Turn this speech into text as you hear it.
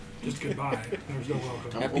Just goodbye. There's no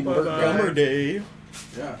welcome. Happy Burt Gummer Day.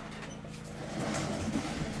 Yeah.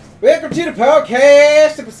 Welcome to the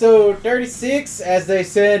podcast, episode 36. As they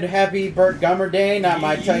said, happy Burt Gummer Day. Not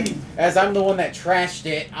my type. As I'm the one that trashed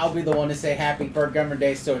it, I'll be the one to say happy Burt Gummer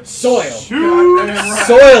Day, so it's soiled.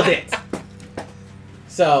 Soiled it.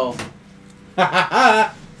 So,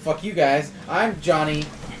 fuck you guys. I'm Johnny,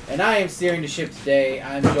 and I am steering the ship today.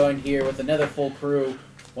 I'm joined here with another full crew,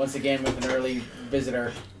 once again with an early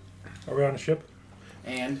visitor. Are we on a ship?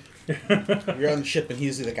 And You're on the ship and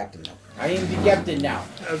he's the captain now. I am the captain now.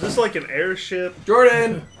 Is this like an airship?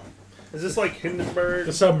 Jordan! Is this like Hindenburg?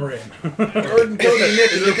 The submarine. Jordan, Cody,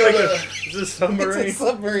 Nick, Is this a submarine? It's a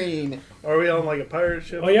submarine. Are we on like a pirate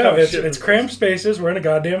ship? Oh yeah, it's cramped spaces. We're in a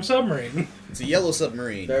goddamn submarine. It's a yellow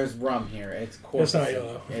submarine. There's rum here. It's coarse. It's not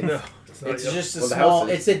yellow. No, it's not It's yellow. just a Well, the small. house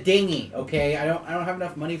is- It's a dinghy. Okay, I don't have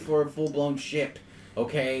enough money for a full blown ship.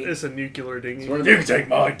 Okay. It's a nuclear dinghy. It's one of You the- can take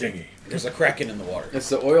my dinghy. There's a kraken in the water. It's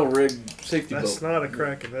the oil rig safety That's boat. not a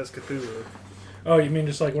Kraken. That's Cthulhu. Oh, you mean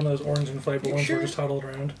just like one of those orange inflatable ones Sure. that just huddled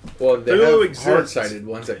around? Well, they Cthulhu have exists. hard-sided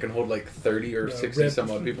ones that can hold like 30 or The 60 red-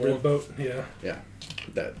 some odd people. Red boat, yeah. Yeah.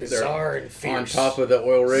 That they're Bizarre and on fierce. top of the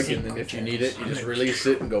oil rig, and then if you need it, you just release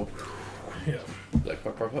it and go Yeah. like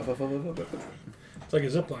pop, pop, pop, pop, pop, pop, pop. It's like a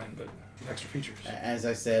zip line, but extra features. As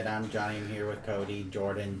I said, I'm Johnny. I'm here with Cody,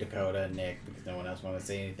 Jordan, Dakota, Nick, because no one else wanted to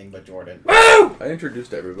say anything but Jordan. I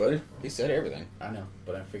introduced everybody. He said everything. I know,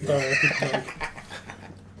 but I figured. Sorry.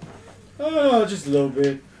 Oh, just a little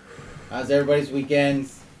bit. How's everybody's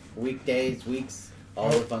weekends, weekdays, weeks, all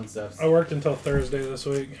the fun stuff? I worked until Thursday this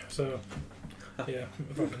week, so yeah, it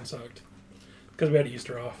fucking sucked. Because we had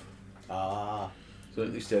Easter off. Ah, So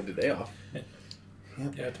at least you had the day off.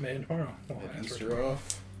 Yeah, today and tomorrow. Well, Had after Easter tomorrow.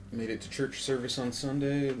 off. Made it to church service on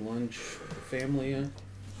Sunday. Lunch with the family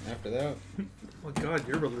after that. Oh God,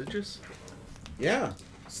 you're religious? Yeah.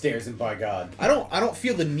 stairs and by God. I don't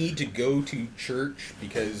feel the need to go to church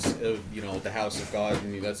because of, the house of God,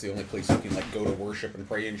 and that's the only place you can like go to worship and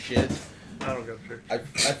pray and shit. I don't go to church.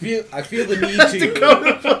 I feel the need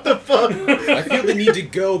to What the fuck? I feel the need to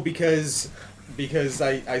go because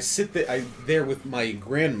I sit there with my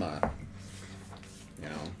grandma.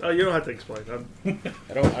 Oh, you don't have to explain.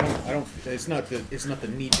 I don't. It's not the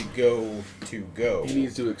need to go. He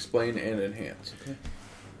needs to explain and enhance. Okay.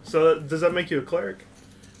 So does that make you a cleric?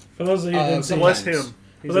 For those of you who didn't see, somewhat. Unless him.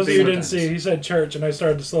 for He's those a of you who demon. didn't see, he said church, and I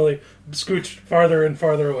started to slowly scooch farther and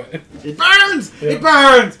farther away. It burns! Yeah. It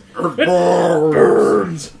burns!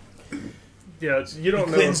 Burns. Yeah, you don't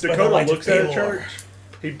know. If cleansed by the Dakota light of looks at a Baylor. church,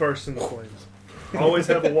 he bursts into flames. Always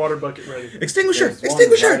have a water bucket ready. Extinguisher! There's one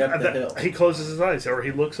Extinguisher! right up the hill. He closes his eyes, or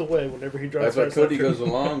he looks away whenever he drives. That's why past Cody that goes a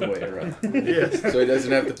church. long way around. Yes. So he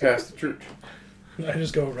doesn't have to pass the church. I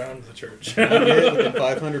just go around the church. Within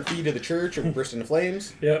 500 feet of the church, or burst into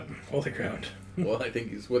flames. Yep, holy ground. Well, I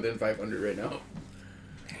think he's within 500 right now.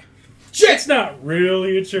 It's not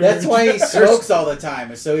really a church. That's why he smokes all the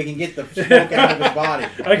time, is so he can get the smoke out of his body.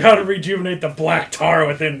 I gotta rejuvenate the black tar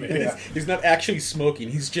within me. He's not actually smoking.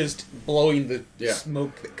 He's just blowing the Yeah.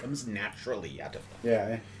 smoke that comes naturally out of him.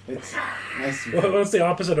 Yeah, it's nice. Well, what's the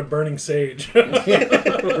opposite of burning sage?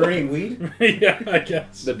 Burning weed? Yeah, I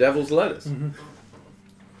guess. The devil's lettuce. And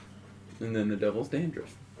then the devil's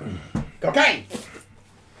dangerous. Cocaine!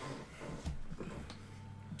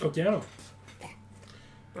 Okiano.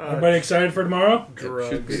 Everybody excited for tomorrow?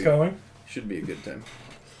 Should It's be, going. should be a good time.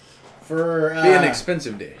 For, Be an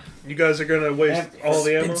expensive day. You guys are gonna waste all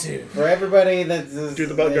the ammo. for everybody that Do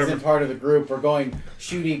the butt isn't government. part of the group, we're going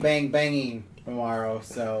shooty bang banging tomorrow.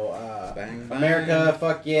 So, Bang, bang. America,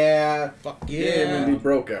 fuck yeah. Fuck Yeah, and then be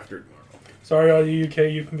broke after. Sorry, all you UK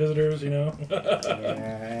youth visitors, Yeah,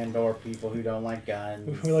 and or people who don't like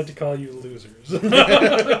guns. We like to call you losers.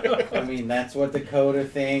 I mean, that's what Dakota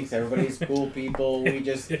thinks. Everybody's cool people. We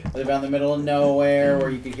just live out in the middle of nowhere where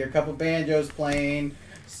you could hear a couple banjos playing.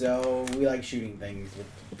 So we like shooting things. With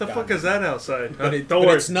What the guns. fuck is that outside? But, Don't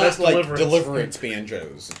worry, it's not that's like Deliverance. deliverance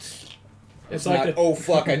banjos. It's like not, the- oh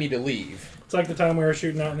fuck, I need to leave. It's like the time we were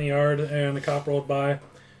shooting out in the yard and the cop rolled by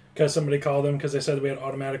because somebody called them because they said we had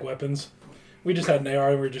automatic weapons. We just had an AR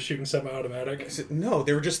and we were just shooting semi-automatic. I said, no,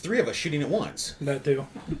 there were just three of us shooting at once. That too.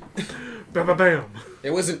 Bam, bam, bam.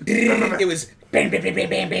 It wasn't. It was bam, bam, bam, bam,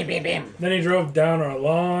 bam, bam, bam, bam. Then he drove down our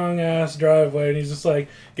long ass driveway and he's just like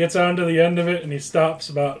gets onto the end of it and he stops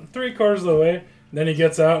about 3/4 of the way. And then he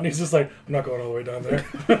gets out and he's just like, I'm not going all the way down there.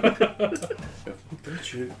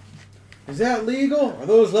 Is that legal? Are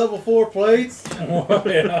those level 4 plates? Oh,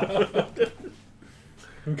 yeah.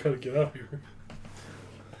 I'm gonna get out of here.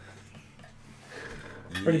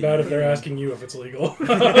 Pretty bad if they're asking you if it's legal.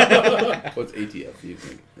 What's ATF? You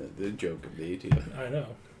think the joke of the ATF? I know.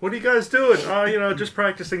 What are you guys doing? Just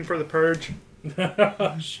practicing for the purge.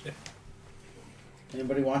 Shit.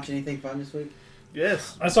 Anybody watch anything fun this week?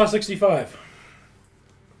 Yes. I saw 65.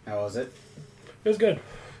 How was it? It was good.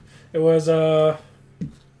 It was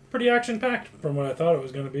pretty action-packed from what I thought it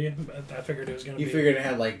was going to be. I figured it was going to be... You figured it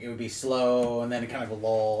had it would be slow and then kind of a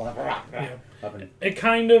lull. Yeah. Up in it. It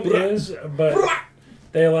kind of is, but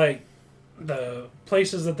they the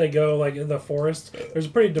places that they go, in the forest, there's a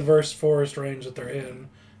pretty diverse forest range that they're in.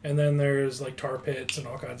 And then there's tar pits and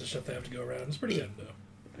all kinds of stuff they have to go around. It's pretty good, though.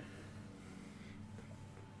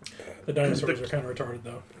 The dinosaurs are kind of retarded,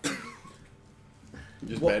 though.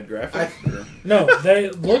 Just bad graphics? No, they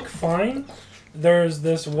look fine. There's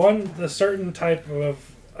this certain type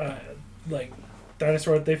of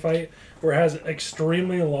dinosaur that they fight where it has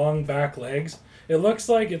extremely long back legs. It looks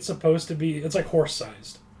like it's supposed to be, it's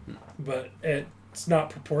horse-sized, but it's not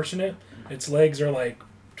proportionate. Its legs are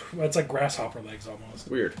it's like grasshopper legs almost.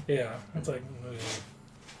 Weird. Yeah, it's like...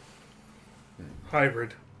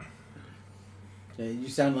 Hybrid. Yeah, you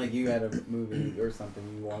sound like you had a movie or something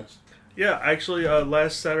you watched. Yeah, actually,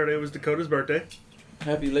 last Saturday was Dakota's birthday.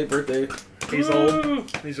 Happy late birthday. He's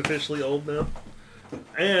old. He's officially old now.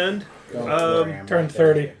 And Don't worry, I'm turned right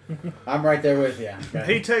there 30. with you. I'm right there with you.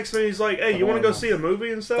 Okay. he texted me. He's like, "Hey, you want to go see a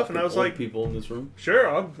movie and stuff?" And I was Old like, people in this room. "Sure,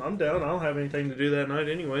 I'm down. I don't have anything to do that night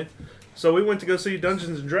anyway." So we went to go see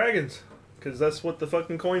Dungeons and Dragons because that's what the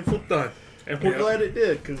fucking coin flipped on, and we're Yep. glad it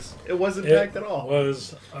did because it wasn't packed at all. It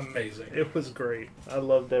was amazing. It was great. I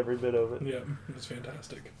loved every bit of it. Yeah, it was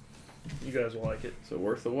fantastic. You guys will like it. So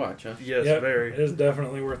worth the watch, huh? Yes, Yep, very. It is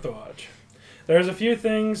definitely worth the watch. There's a few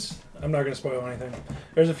things... I'm not going to spoil anything.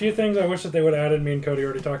 There's a few things I wish that they would have added. Me and Cody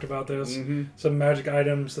already talked about this. Mm-hmm. Some magic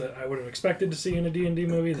items that I would have expected to see in a D&D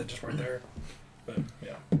movie that just weren't there. But,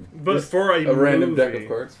 yeah. But for a random movie, deck of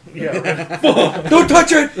cards. Yeah. Don't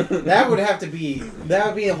touch it! That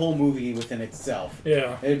would be a whole movie within itself.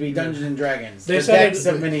 Yeah. It'd be Dungeons and Dragons. They The said decks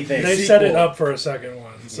it- of many things. They set it up for a second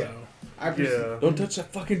one, so... Yeah. Don't touch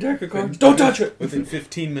that fucking deck of cards. Don't touch it! Within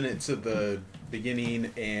 15 minutes of the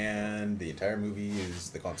beginning and the entire movie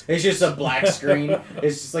is the consequence. It's just a black screen.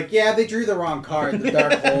 It's just they drew the wrong card, the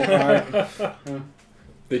dark hole card.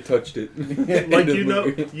 They touched it. Like In you the know,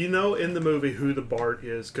 movie. in the movie who the Bart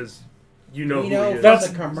is because you know We who know he is. that's-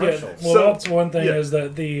 That's the commercials. Yeah, well, So, that's one thing yeah. is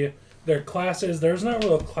that their classes, there's not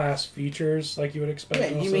real class features like you would expect. Yeah,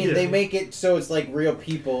 you also. mean they make it so it's real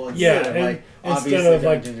people instead Yeah, of and obviously instead of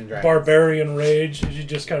Dungeons and Dragons. barbarian rage, she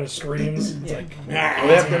just kind of screams. It's Yeah. Well,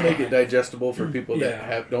 they have to make it digestible for people Yeah.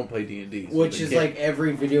 that don't play D&D. so Which they is can't- like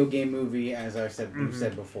every video game movie, as I said we've Mhm.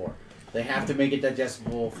 said before. They have to make it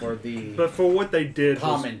digestible for the But for what they did,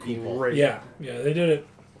 Common was people. great. Yeah, they did it.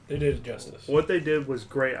 They did it justice. What they did was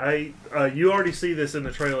great. You already see this in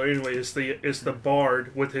the trailer anyway. It's the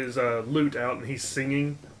bard with his lute out and he's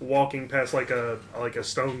singing, walking past like a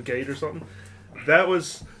stone gate or something. That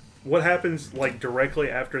was what happens directly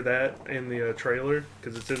after that in the trailer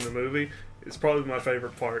because it's in the movie. It's probably my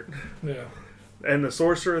favorite part. Yeah, And the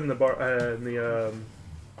sorcerer and the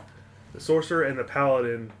sorcerer and the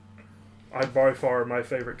paladin are by far my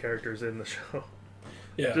favorite characters in the show.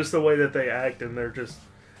 yeah. Just the way that they act and they're just.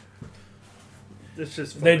 It's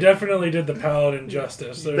just They funny. definitely did the paladin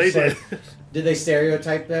justice. They There's did. Did they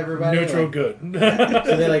stereotype everybody? neutral Like, good.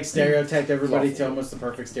 so they stereotyped everybody to almost the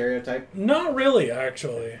perfect stereotype? Not really,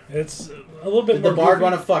 actually. It's a little bit Did more. the bard goofy.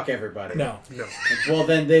 want to fuck everybody? No. No. Well,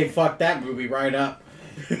 then they fucked that movie right up.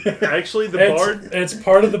 Actually, the bard. It's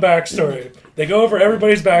part of the backstory. They go over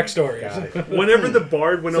everybody's backstories. Got it. Whenever the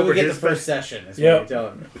bard went So over we get his the first session. Is Yep. what you're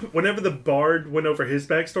telling me. whenever the bard went over his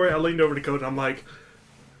backstory, I leaned over to Code and I'm like,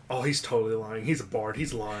 "Oh, he's totally lying. He's a bard.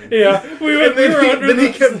 He's lying." Yeah, we were, And we were under then he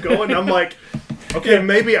the, kept going. I'm like, "Okay,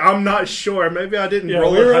 maybe I'm not sure. Maybe I didn't yeah,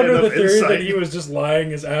 roll we were a high under the enough theory insight." that he was just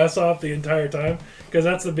lying his ass off the entire time because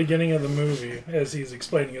that's the beginning of the movie as he's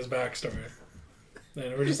explaining his backstory.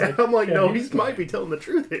 And we're just like, And I'm like, yeah, "No, he's he might lying. be telling the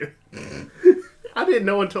truth here." I didn't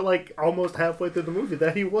know until almost halfway through the movie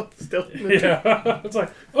that he was telling the truth. Yeah, it's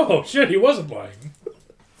like, oh shit, he wasn't lying.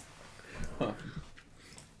 Have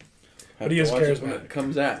But he to is watch it when charismatic. it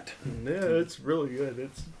comes at. Yeah, it's really good.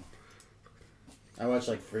 It's I watched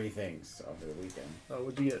 3 things over the weekend.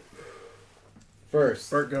 what'd you get?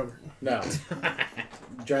 First, Burt Gummer. no,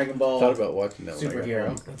 Dragon Ball Thought about watching that when I got Superhero.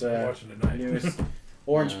 home. That's what we're watching tonight. Newest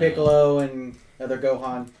Orange Piccolo and other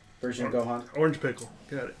Gohan version of Gohan, Orange pickle.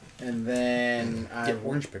 Got it. and then I Get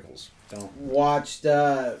orange pickles. Don't. watched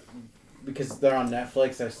because they're on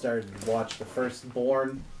Netflix. I started to watch the first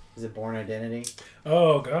Born. Is it Born Identity?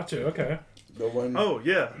 Oh, gotcha. Okay. The one. Oh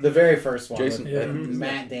yeah. The very first one. Jason. With Yeah.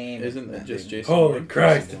 Matt Damon. Isn't that just Jason? Holy Bourne?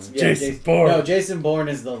 Christ, it's Yeah, Jason Bourne. No, Jason Bourne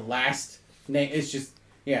is the last name. It's just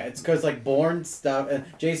it's because like Bourne stuff.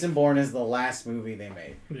 Jason Bourne is the last movie they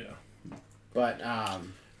made. Yeah. But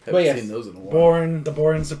Haven't But yes. seen those in a while. Bourne, the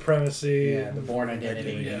Bourne Supremacy. yeah, the Bourne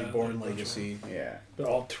Identity. Yeah. Born Legacy. Yeah.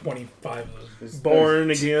 All 25 of those. Born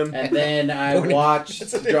again. And then I watched.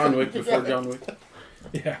 John Wick before John Wick.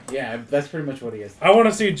 Yeah. Yeah, that's pretty much what he is. I want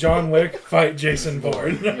to see John Wick fight Jason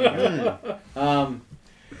Bourne.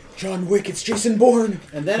 John Wick, it's Jason Bourne.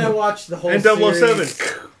 And then I watched the whole And series 007.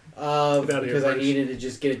 because Get outta here I first. needed to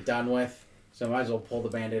just get it done with. So I might as well pull the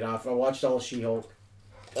Band-Aid off. I watched all of She-Hulk.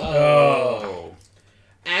 Oh.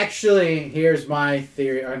 Actually, here's my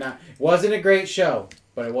theory. Or not. It wasn't a great show,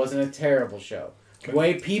 but it wasn't a terrible show. The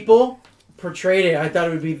way people portrayed it, I thought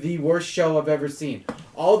it would be the worst show I've ever seen.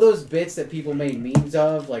 All those bits that people made memes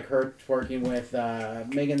of, like her twerking with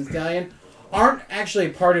Megan Thee Stallion, aren't actually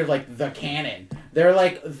part of like the canon. They're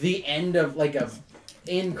like the end of like a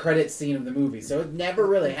end credit scene of the movie. So it never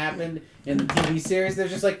really happened in the TV series. They're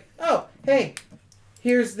just like, oh, hey,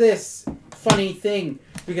 here's this funny thing.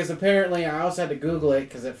 Because apparently I also had to Google it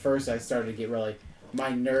because at first I started to get really my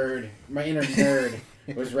inner nerd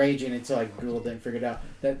was raging until I Googled it and figured out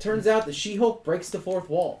that it turns out that She-Hulk breaks the fourth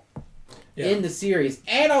wall in the series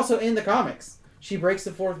and also in the comics. She breaks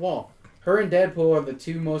the fourth wall. Her and Deadpool are the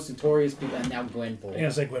two most notorious people, and now Gwenpool Yeah,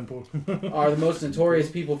 say Gwenpool. are the most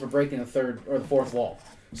notorious people for breaking the third or the fourth wall.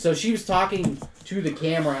 So she was talking to the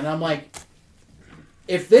camera, and I'm like,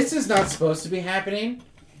 if this is not supposed to be happening,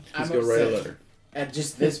 Let's I'm go write a upset letter. at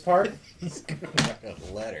just this part. A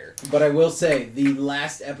letter. But I will say, the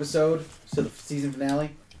last episode, so the season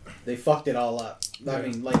finale, they fucked it all up. I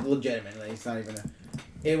mean, like, legitimately. It's not even a...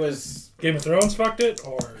 It was... Game of Thrones fucked it,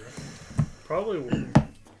 or Probably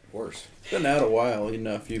Worse. It's been out a while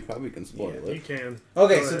enough. You probably can spoil you it. can.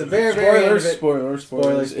 Okay, Go so the ahead. very, very end of it... Spoilers. If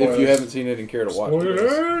Spoilers. you haven't seen it and care to watch it,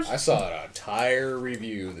 spoilers? I saw an entire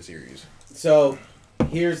review of the series. So,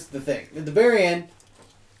 here's the thing. At the very end,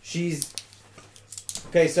 she's...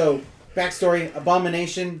 Okay, so, backstory.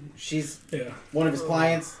 Abomination, she's Yeah. one of his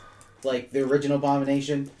clients. Like, the original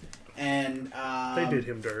Abomination. And, They did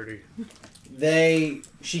him dirty.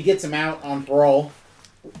 she gets him out on parole,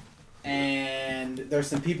 and there's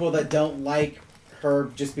some people that don't like her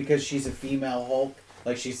just because she's a female Hulk,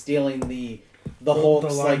 like she's stealing the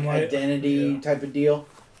Hulk's like limelight. identity Yeah. type of deal.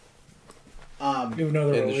 Even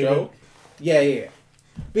though they're In the related. show? Yeah,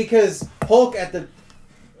 because Hulk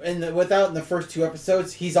without in the first two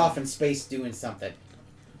episodes, he's off in space doing something.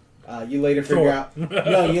 You later figure Thor.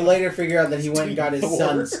 out you later figure out that he went and got his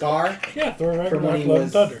son Scar. Yeah, Thor From when Ragnarok, he Love and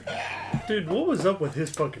was- Thunder. Dude, what was up with his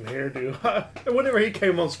fucking hairdo? Whenever he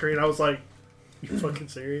came on screen, I was like, you fucking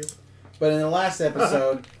serious? But in the last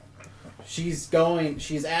episode, she's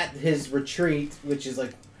at his retreat, which is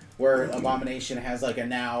like where Abomination has like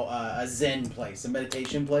a Zen place, a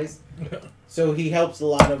meditation place. So he helps a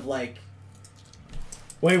lot of like,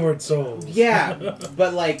 Wayward Souls. yeah,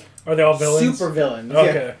 but like Are they all villains? super villains.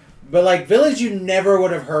 Okay. Yeah. But like villains you never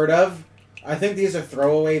would have heard of. I think these are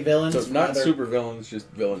throwaway villains. So not Other- super villains, just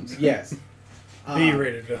villains. Yes.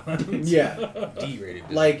 B-rated villains. Yeah. D-rated.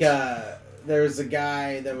 Like there was a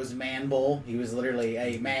guy that was Man Bull. He was literally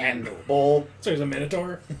a man bull. So he's a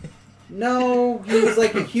Minotaur? No, he was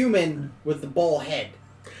like a human with the bull head.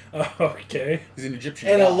 Okay. He's an Egyptian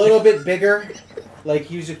And a god. little bit bigger. Like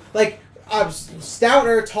he was just, like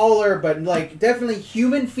stouter, taller, but like definitely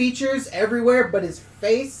human features everywhere. But his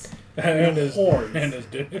face, And his horns. And his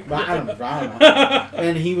dick. I don't know.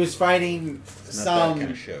 And he was fighting Not that some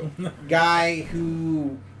kind of show. guy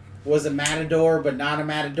who was a matador, but not a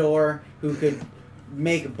matador, who could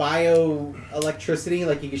make bioelectricity,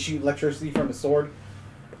 like he could shoot electricity from a sword.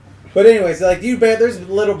 But anyways, like there's a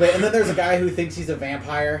little bit, and then there's a guy who thinks he's a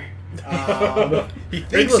vampire. He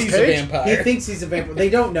thinks Nicolas he's a Cage? He vampire. thinks he's a vampire. They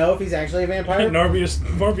don't know if he's actually a vampire. Morbius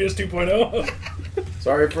 2.0.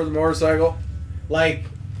 Sorry for the motorcycle. Like,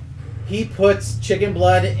 he puts chicken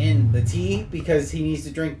blood in the tea because he needs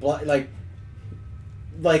to drink blood.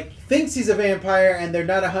 Like thinks he's a vampire, and they're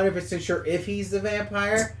not 100% sure if he's the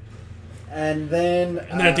vampire. And then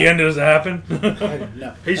at the end, does it happen? I don't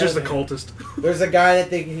know. He's just a And cultist. There's a guy that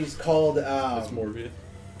think he's called That's Morbius.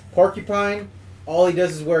 Porcupine. All he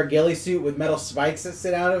does is wear a ghillie suit with metal spikes that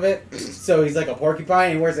sit out of it. So he's like a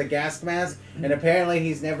porcupine. He wears a gas mask, and apparently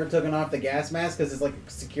he's never taken off the gas mask because it's like a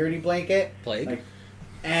security blanket. Plague. Like,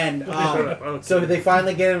 and Okay. so they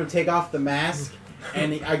finally get him to take off the mask,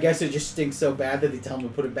 and I guess it just stinks so bad that they tell him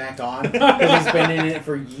to put it back on because he's been in it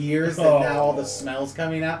for years, and now all the smell's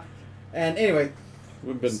coming out. And anyway,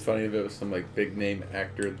 Would have been funny if it was some like big name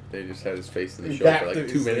actor. They just had his face in the show That- for like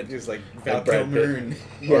 2 minutes. Just like Val Brad Kilmer Pitt.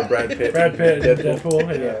 and Or Brad Pitt. Brad Pitt and Deadpool.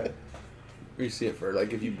 Deadpool. Yeah. You see it for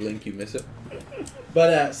like if you blink, you miss it.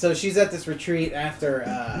 But so she's at this retreat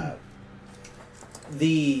after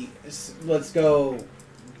let's go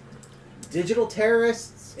digital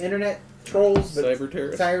terrorists, internet trolls, but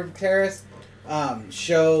cyber terrorists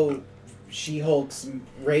show She-Hulk's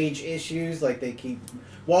rage issues. Like they keep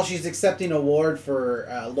while she's accepting an award for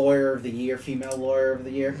Lawyer of the Year, Female Lawyer of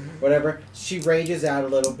the Year, whatever. She rages out a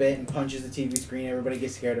little bit and punches the TV screen. Everybody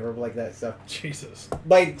gets scared of her like that stuff. Jesus.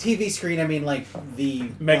 By TV screen, I mean like the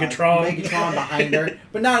Megatron. Megatron behind her,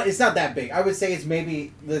 but it's not that big. I would say it's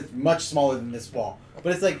maybe much smaller than this wall.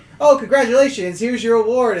 But it's like, oh, congratulations! Here's your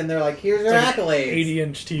award, and they're like, here's your accolades.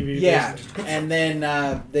 80-inch TV. Yeah, and then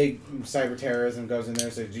cyber terrorism goes in there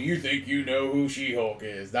and says, "Do you think you know who She-Hulk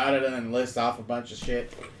is?" And lists off a bunch of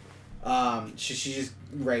shit. She just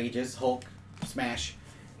rages, Hulk smash,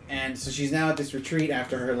 and so she's now at this retreat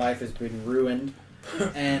after her life has been ruined.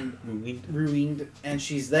 And ruined, and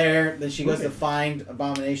she's there. Then she goes to find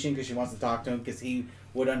Abomination because she wants to talk to him because he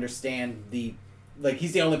would understand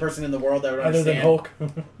he's the only person in the world that would Other understand. than Hulk.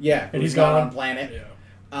 Yeah, And he's he's not gone. on planet.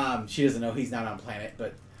 Yeah. She doesn't know he's not on planet,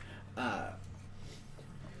 but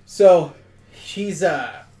so she's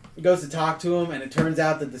goes to talk to him, and it turns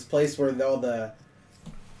out that this place where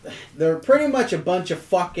they're pretty much a bunch of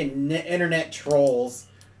fucking internet trolls,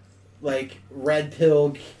 like red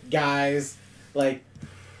pill guys, like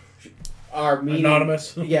are meeting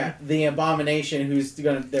Anonymous. Yeah, the Abomination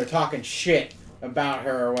they're talking shit about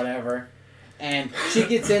her or whatever. And she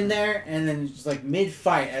gets in there, and then just like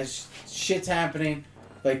mid-fight, as shit's happening,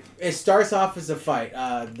 like it starts off as a fight.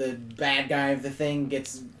 The bad guy of the thing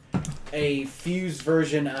gets a fused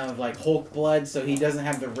version of like Hulk blood, so he doesn't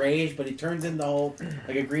have the rage, but he turns into Hulk,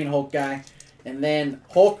 like a green Hulk guy. And then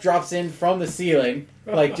Hulk drops in from the ceiling,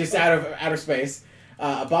 like just out of outer space.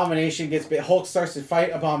 Abomination gets bit. Hulk starts to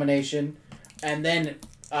fight Abomination, and then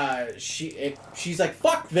she's like,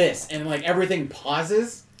 "Fuck this!" and like everything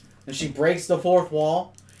pauses. And she breaks the fourth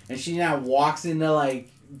wall, and she now walks into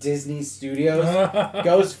like Disney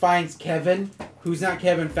Studios, finds Kevin, who's not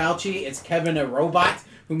Kevin Feige, it's Kevin a robot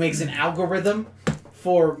who makes an algorithm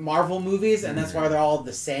for Marvel movies, and that's why they're all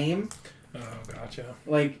the same. Oh, gotcha.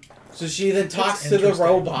 Like, so she then talks to the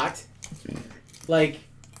robot, like,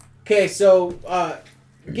 okay, so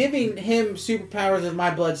giving him superpowers of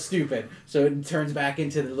my blood's stupid, so it turns back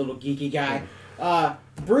into the little geeky guy.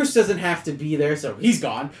 Bruce doesn't have to be there, so he's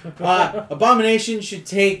gone. Abomination should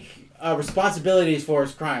take responsibilities for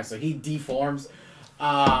his crimes, so he deforms.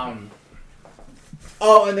 And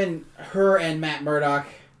then her and Matt Murdock,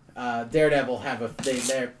 Daredevil, have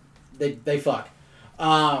they fuck.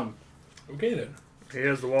 Okay then. He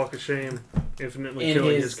has the walk of shame, infinitely In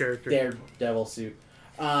killing his his character. Daredevil suit.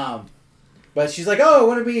 But she's like, oh,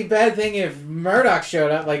 wouldn't it be a bad thing if Murdoch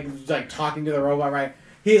showed up, like talking to the robot, right?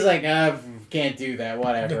 He's like, can't do that,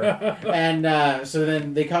 whatever. And so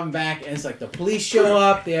then they come back, and it's like the police show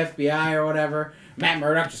up, the FBI or whatever. Matt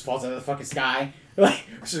Murdock just falls out of the fucking sky.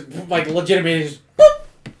 Like legitimately just, boop!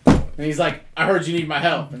 And he's like, I heard you need my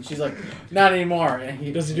help. And she's like, not anymore.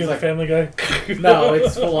 And Does he do he's the like, Family Guy? no,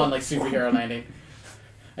 it's full on like superhero landing.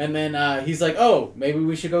 And then he's like, oh, maybe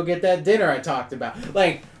we should go get that dinner I talked about.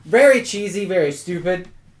 Like, very cheesy, very stupid.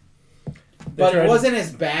 But it wasn't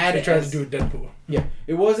as bad They tried as... to do a Deadpool. Yeah,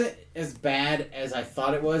 it wasn't as bad as I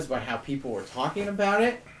thought it was by how people were talking about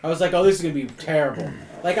it. I was like, oh, this is going to be terrible.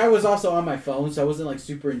 Like, I was also on my phone, so I wasn't, like,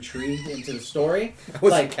 super intrigued into the story. I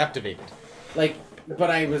was like, captivated. Like, but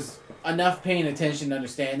I was enough paying attention to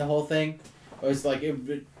understand the whole thing. I was like,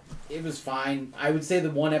 it was fine. I would say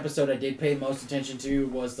the one episode I did pay most attention to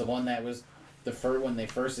was the one that was when they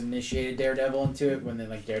first initiated Daredevil into it, when they,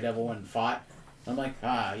 like, Daredevil went and fought. I'm like,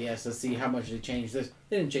 yes, let's see how much they changed this.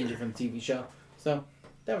 They didn't change it from the TV show. So,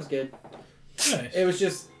 that was good. Nice. It was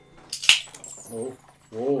just... Whoa.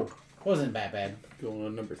 Wasn't that bad. Going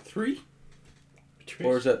on number 3?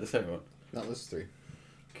 Or is that the second one? No, this is 3.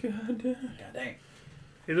 God damn. God dang.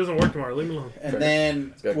 It doesn't work tomorrow. Leave me alone. And Fair.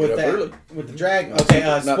 then, Gotta with get up early. the Dragon... Not Okay,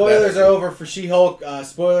 bad. spoilers are over for She-Hulk.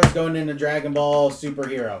 Spoilers going into Dragon Ball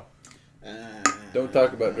Superhero. Don't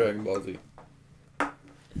talk about Dragon Ball Z.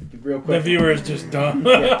 Be real The quick. viewer is just dumb.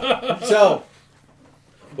 Yeah. So,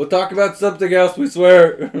 We'll talk about something else, we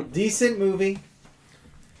swear. decent movie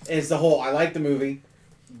is the whole. I like the movie,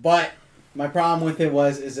 but my problem with it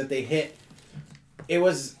is that they hit. It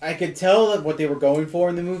was, I could tell that what they were going for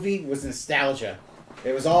in the movie was nostalgia.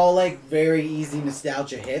 It was all like very easy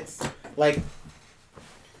nostalgia hits, like,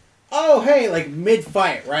 oh hey, like mid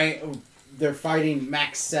fight, right? They're fighting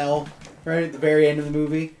Max Cell, right at the very end of the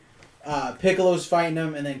movie. Piccolo's fighting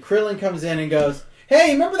him, and then Krillin comes in and goes,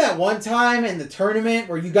 "Hey, remember that one time in the tournament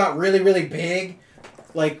where you got really, really big?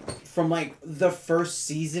 Like, from, like, the first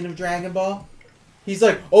season of Dragon Ball?" He's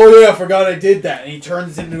like, "Oh yeah, I forgot I did that." And he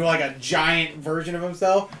turns into, like, a giant version of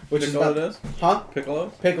himself. Which Piccolo is about... does? Huh? Piccolo?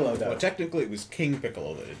 Piccolo does. Well, technically, it was King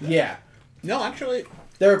Piccolo that did that. Yeah. No, actually,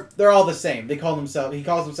 They're all the same. He calls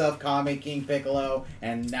himself Kami, King Piccolo,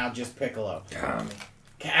 and now just Piccolo.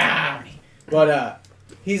 Kami. But,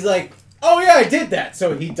 he's like, "Oh yeah, I did that."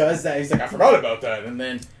 So he does that. He's like, "I forgot about that." And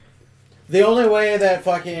then the only way that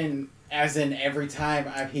fucking, as in every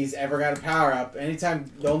time he's ever got a power-up, the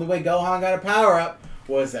only way Gohan got a power-up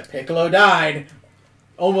was that Piccolo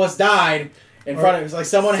almost died in front of him. It's like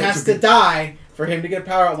someone has to die for him to get a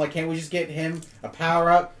power-up. I'm like, can't we just get him a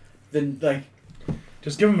power-up? Then, like...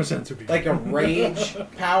 Just give him a sense of being. Like a rage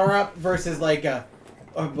power-up versus like a...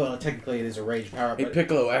 well, technically it is a rage power-up. Hey, But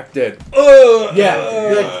Piccolo, act dead.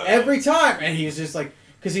 yeah, like every time. And he's just like...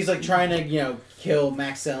 Because he's like trying to, kill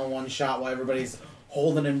Max Cell in one shot while everybody's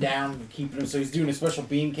holding him down, keeping him... So he's doing a special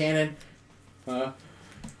beam cannon.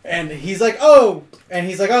 And he's like, oh! And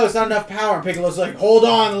he's like, oh, it's not enough power. And Piccolo's like, hold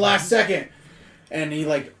on the last second. And he,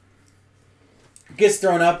 like, gets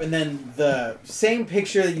thrown up. And then the same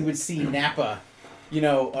picture that you would see Nappa, or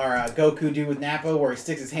Goku do with Nappa, where he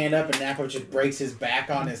sticks his hand up and Nappa just breaks his back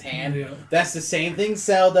on his hand. Yeah. That's the same thing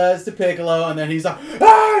Cell does to Piccolo. And then he's like,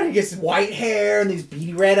 ah! And he gets white hair and these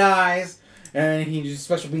beady red eyes. And he just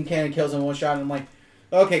special beam cannon kills him in one shot. And I'm like,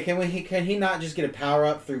 okay, can he not just get a power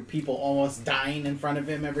up through people almost dying in front of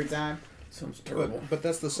him every time? Sounds terrible. but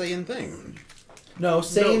that's the Saiyan thing. No,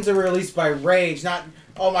 Saiyans are released by rage, not,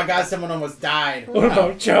 oh my god, someone almost died. What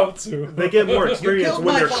about Chaozu? They get more experience killed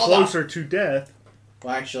when my they're father. closer to death.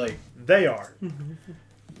 Well, actually, They are.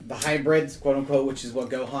 the hybrids, quote unquote, which is what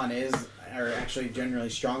Gohan is, are actually generally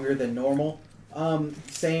stronger than normal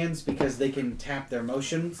Saiyans because they can tap their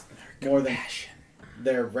emotions more than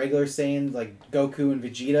their regular Saiyans, like Goku and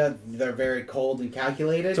Vegeta. They're very cold and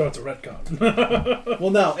calculated. So it's a retcon. Well,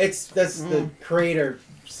 no, the creator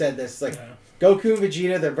said this. Like, Yeah. Goku and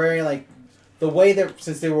Vegeta, they're very, like, the way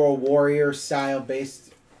since they were a warrior style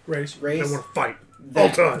based Race. They want to fight they, all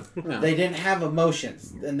the time. Yeah. they didn't have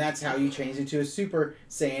emotions. And that's how you change into a Super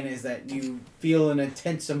Saiyan, is that you feel an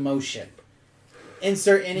intense emotion.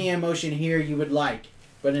 Insert any emotion here you would like,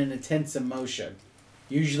 but an intense emotion.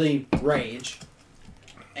 Usually rage.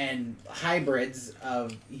 And hybrids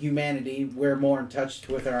of humanity, we're more in touch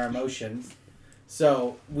with our emotions.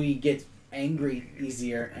 So we get angry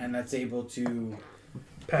easier, and that's able to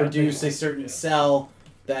produce a certain cell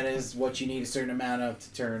that is what you need a certain amount of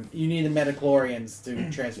to turn. You need the Metachlorians to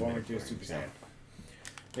transform into a Super Saiyan.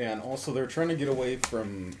 Yeah, and also they're trying to get away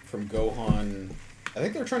from Gohan. I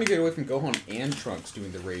think they're trying to get away from Gohan and Trunks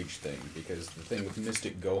doing the rage thing, because the thing with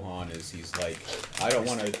Mystic Gohan is he's like, I don't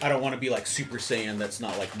want to be like Super Saiyan. That's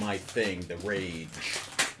not like my thing. The rage.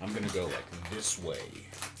 I'm gonna go like this way,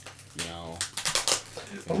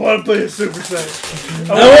 I want to play a Super Saiyan.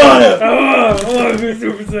 I want to be a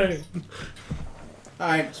Super Saiyan.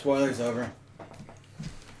 Alright, spoilers over.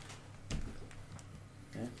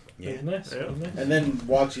 Yeah. Wasn't nice. Yeah. Wasn't nice. And then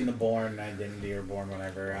watching the Born Identity or Born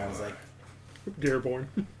whatever, I was like, Dearborn.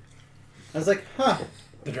 huh.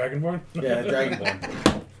 The Dragonborn? Yeah,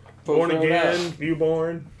 Dragonborn. Born again,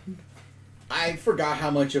 newborn. I forgot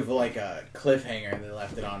how much of like a cliffhanger they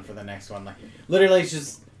left it on for the next one. Like, literally, it's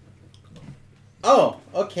just, oh,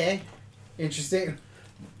 okay, interesting.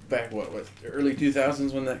 Back what early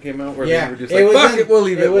 2000s when that came out, where Yeah, they were just like, fuck it, we'll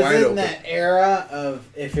leave it was wide in open. that era of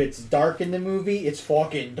if it's dark in the movie, it's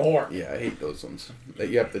fucking dark. Yeah, I hate those ones. That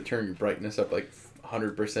you have to turn your brightness up like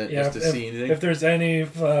 100% Yeah, just to see anything. if there's any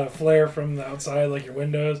flare from the outside, like your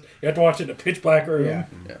windows, you have to watch it in a pitch black room. Yeah.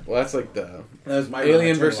 Yeah, well, that's like the That was my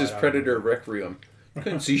Alien turn versus light on. Predator Requiem.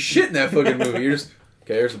 Couldn't see shit in that fucking movie. You're just,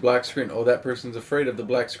 okay, there's a black screen. Oh, that person's afraid of the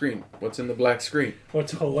black screen. What's in the black screen?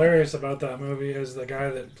 What's hilarious about that movie is the guy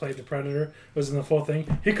that played the Predator was in the full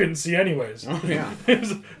thing. He couldn't see anyways. Oh yeah. He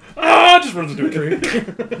was, just runs into a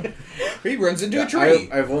tree. He runs into a tree.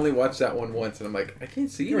 I've only watched that one once, and I'm like, I can't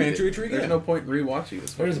see He ran anything. into a tree There's again. no point in rewatching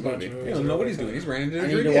this There's a fucking bunch movie. of You movies. know what he's doing. He's ran into I a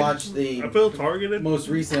need tree to again. watch the I feel targeted. most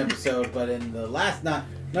recent episode, but in the last, not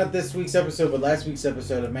this week's episode, but last week's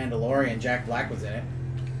episode of Mandalorian, Jack Black was in it.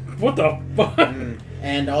 What the fuck?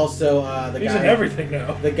 And also He's in everything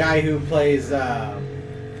now. the guy who plays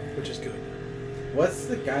Which is good. what's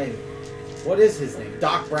the guy? What is his name?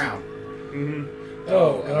 Doc Brown. Mm-hmm.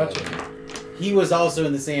 Oh, gotcha. He was also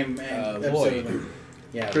in the same episode. Lloyd.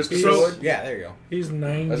 Yeah. Christopher So- Lloyd? Yeah, there you go. He's I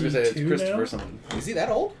 92 was gonna say it's Christopher now. something. Is he that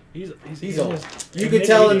old? He's He's in old. his You could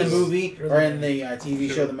tell in the 80s, movie or early in the TV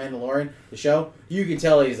show The Mandalorian, the show. You could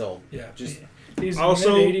tell he's old. Yeah, Just- he's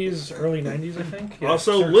Also- mid 80s, early 90s, I think. Yeah,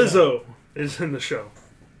 Also, search Lizzo is in the show.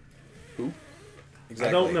 Exactly.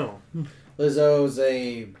 I don't know. Lizzo's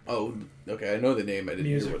a Oh, okay. I know the name. I didn't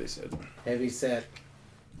Music. hear what he said. heavy set.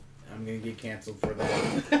 I'm gonna get canceled for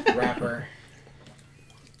that rapper.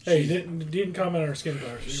 Hey, She's- didn't comment on her skin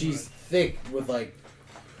color. so She's thick with like.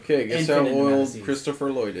 Okay, guess how Infinite amount of old seeds.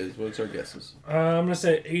 Christopher Lloyd is. What's our guesses? I'm gonna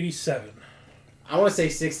say 87. I want to say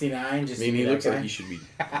 69. I Just mean, to he be that looks guy. like he should be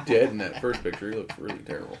dead in that first picture. He looks really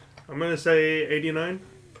terrible. I'm gonna say 89.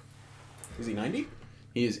 Is he 90?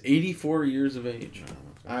 He is 84 years of age.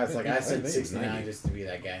 I was like, I said think it's 69 90. just to be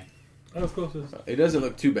that guy. That was close. It doesn't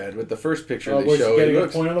look too bad, but the first picture Oh, they boy, show, she's getting he a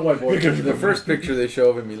looks. point on the whiteboard. The first picture they show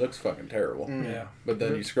of him, he looks fucking terrible. Yeah. But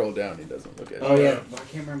then you scroll down, he doesn't look as Oh yeah, bad. well, I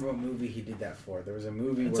can't remember what movie he did that for. There was a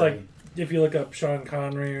movie It's where like if you look up Sean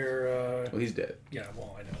Connery or Well, he's dead. yeah,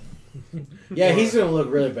 well I know. yeah, he's gonna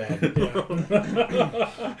look really bad.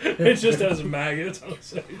 Yeah. It just has maggots on his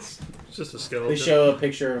face. It's just a They skeleton. show a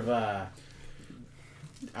picture of.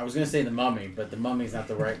 I was gonna say the Mummy, but the Mummy's not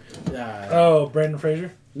the right. Oh, Brandon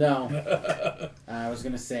Fraser. No, I was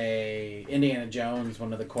gonna say Indiana Jones,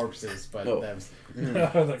 one of the corpses, but Oh. that was.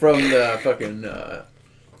 Like, From the fucking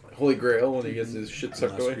Holy Grail when he gets his shit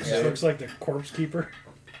sucked away. It looks like the Corpse Keeper.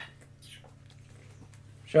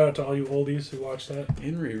 Shout out to all you oldies who watched that.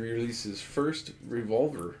 Henry released his first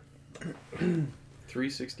revolver.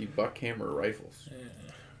 360 Buckhammer rifles.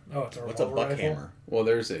 Oh, it's a What's a revolver rifle? buckhammer? Well,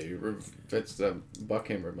 there's that's a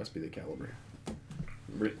Buckhammer. It must be the caliber.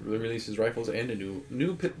 Releases rifles and a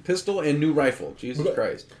new pistol and new rifle. Jesus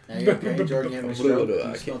Christ! Are you okay, Jordan? You having a stroke?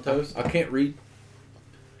 You smell toast? I can't read.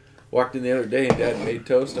 Walked in the other day and Dad made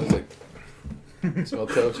toast. I was like, smell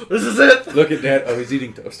toast. This is it. Look at Dad. Oh, he's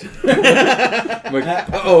eating toast. I'm like,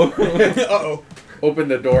 uh-oh. Uh-oh. Open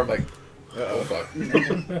the door. I'm like, oh, fuck.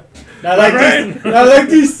 Not like this. Not like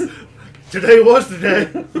this. Today was the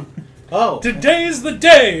day. Oh, Today is the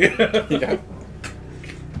day. Yeah.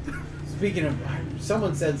 speaking of,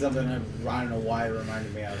 someone said something. I don't know why it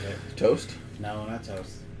reminded me of it. Toast? No, not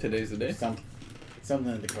toast. Today's the day?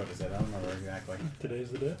 Something that Dakota said. I don't remember exactly.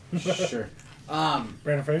 Today's the day. Sure.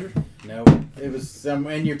 Brandon Fraser. No, it was some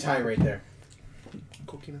in your tie right there.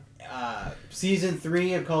 Coquina. Season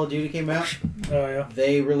 3 of Call of Duty came out. Oh yeah.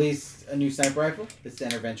 They released a new sniper rifle. It's the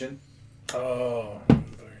Intervention. Oh, very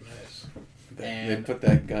nice. They And- put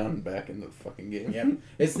that gun back in the fucking game. Yep.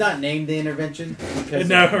 It's not named the Intervention because It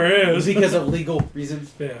never is. because of legal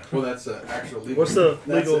reasons. Yeah. Well, that's the actual legal. What's the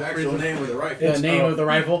That's legal the actual reason? name of the rifle. The It's, name of the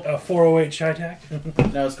rifle. A 408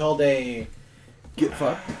 Chi-Tac. No, it's called a. Get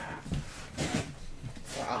fucked.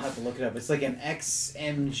 I'll have to look it up. It's like an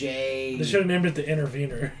XMJ. They should have named it the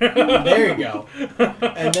Intervener. There you go.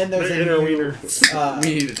 And then there's The a new. interweaver.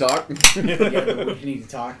 We need to talk. Yeah, we need to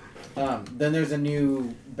talk. Then there's a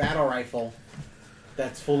new battle rifle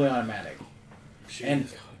that's fully automatic. And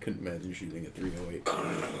I couldn't imagine shooting a 308.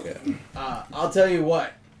 Yeah. I'll tell you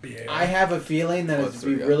what, BA. I have a feeling that Plus it's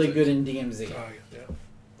be three really optics. good in DMZ Oh, yeah.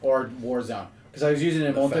 or Warzone because I was using it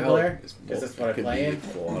in multiplayer because that's what I play in.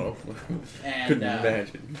 And Couldn't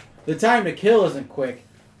imagine. the time to kill isn't quick,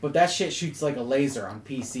 but that shit shoots like a laser on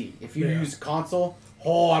PC. If you Yeah. use console,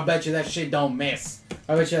 I bet you that shit don't miss.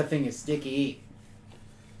 I bet you that thing is sticky.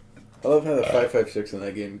 I love how the 5.56 in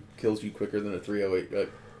that game kills you quicker than a 308.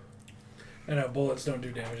 Like, I know bullets don't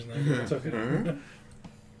do damage in that game. It's okay.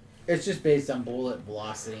 It's just based on bullet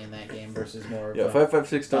velocity in that game versus more. yeah, of a 5.56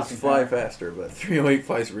 does Stopping fly power. faster, but 308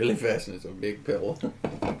 flies really fast and it's a big pill.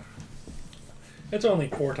 It's only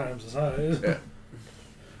 4 times the size. Yeah.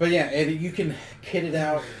 But yeah, you can kit it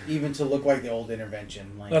out even to look like the old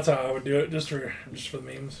Intervention. Like That's how I would do it, just for the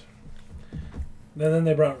memes. And then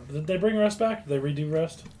did they bring Rust back? Did they redo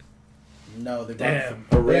Rust? no, they Damn.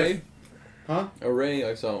 Array? Huh? Array,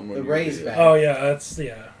 I saw him. The Ray's back. Oh yeah, that's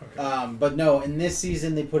yeah. Okay. But no, in this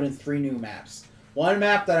season they put in 3 new maps. One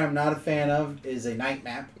map that I'm not a fan of is a night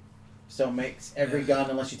map. So it makes every gun,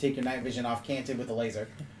 unless you take your night vision off, canted with a laser.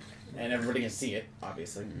 And everybody can see it,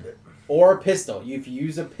 obviously. Or a pistol. If you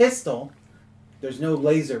use a pistol, there's no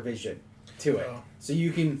laser vision to it. Oh. So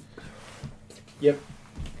you can... Yep.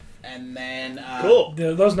 And then... Cool.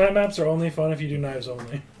 Those night maps are only fun if you do knives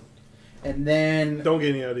only. And then Don't get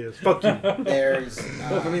any ideas. Fuck you. there's...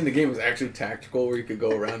 Well, if I mean the game was actually tactical, where you could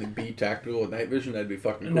go around and be tactical with night vision, that'd be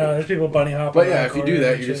fucking cool. No, there's people bunny hopping. But yeah, around if you the do corner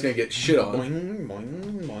that, and you're just shit. gonna get shit on. Boing,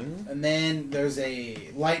 boing, boing. And then there's a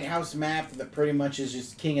lighthouse map that pretty much is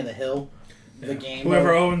just King of the Hill. The Yeah. game. Whoever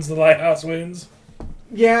mode. owns the lighthouse wins.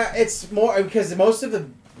 Yeah, it's more because most of the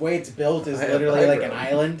way it's built is I have literally like an eyebrow.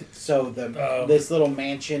 island. So this little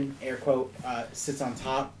mansion, air quote, sits on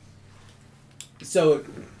top. So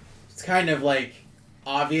it's kind of like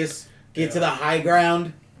obvious. Get to the high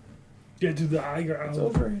ground. Get to the high ground. It's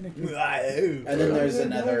over. And then there's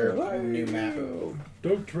another new map.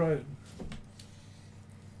 Don't try it.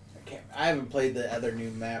 I haven't played the other new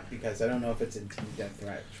map because I don't know if it's in team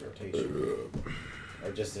deathmatch rotation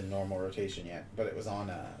or just in normal rotation yet. But it was on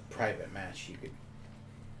a private match. You could.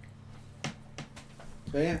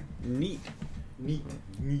 But yeah, Neat.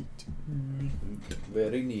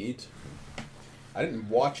 Very neat. I didn't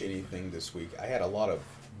watch anything this week. I had a lot of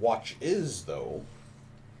watches, though.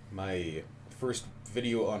 My first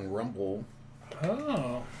video on Rumble.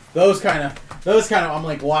 Oh. those kind of I'm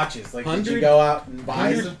like watches. Like, did you 100 go out and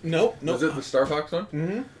buy some? Nope. Was it the Star Fox one?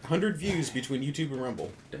 Mm-hmm. 100 views between YouTube and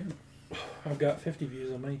Rumble. Damn. I've got 50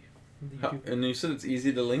 views on my YouTube. And you said it's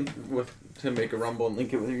easy to link to make a Rumble and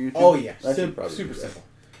link it with your YouTube. Oh yeah, That should super probably be that. simple.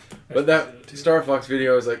 But that Star Fox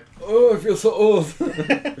video is like, oh, I feel so old.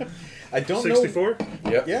 I don't 64? Yep.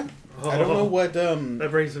 know. Yeah. I don't know what. That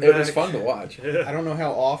brings it It back. was fun to watch. Yeah. I don't know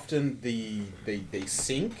how often they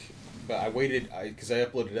sync, but I waited because I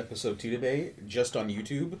uploaded episode 2 today just on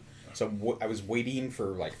YouTube. So I was waiting for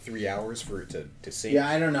like 3 hours for it to sync. Yeah,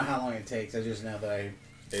 I don't know how long it takes. I just know that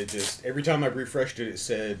It just every time I refreshed it, it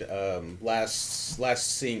said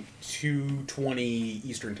last sync 2:20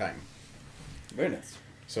 Eastern time. Very nice.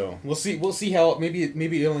 So we'll see. We'll see how maybe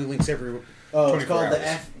it only links every. it's 24 called hours.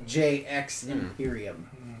 the FJX Imperium.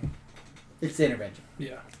 It's the intervention.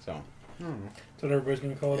 Yeah. So That's what everybody's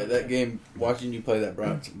going to call Yeah, it. that game, watching you play that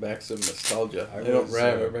brought back some nostalgia. I I don't was,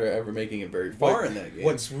 remember ever making it very far in that game.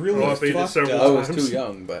 What's really Oh, I beat it fucked several up, I was times. too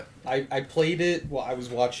young, but I played it while I was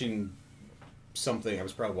watching something. I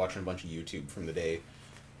was probably watching a bunch of YouTube from the day,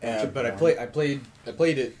 but I played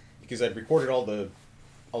it because I'd recorded all the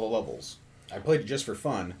levels. I played it just for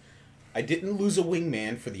fun. I didn't lose a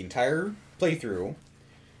wingman for the entire playthrough,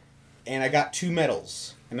 and I got 2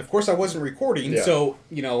 medals. And of course, I wasn't recording, Yeah. so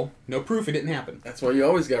no proof it didn't happen. that's why you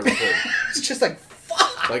always got recorded. It's just like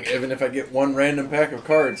fuck. Like, even if I get one random pack of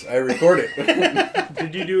cards, I record it.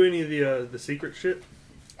 Did you do any of the secret shit?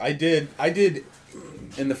 I did.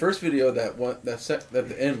 In the first video, that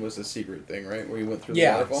the end was a secret thing, right? Where you went through the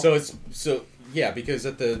Yeah. waterfall? Because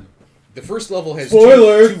at the first level has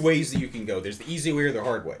Spoilers! two ways that you can go. There's the easy way or the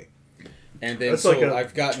hard way. And then That's so like a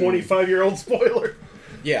I've gotten 25-year-old spoiler.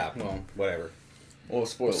 Yeah, well, whatever. Well,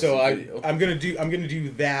 spoilers. So the I'm video. gonna do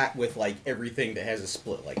that with like everything that has a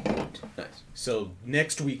split like that. Nice. So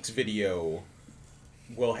next week's video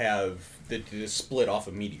will have the split off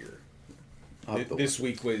of Meteor. I'll have to This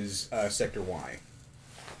week was Sector Y.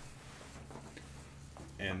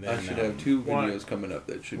 And then I should have 2 Why? videos coming up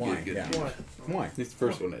that should Why? get good Yeah. views. What? Why? This is the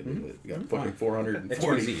first one I did. It got fucking It's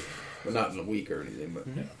 440, easy. but not in a week or anything. But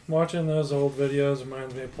Watching those old videos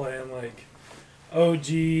reminds me of playing like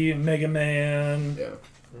OG, Mega Man, yeah.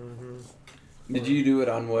 Mm-hmm. Did you do it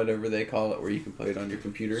on whatever they call it, where you can play it on your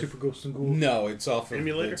computer? Super Ghosts and Ghouls. No, it's off of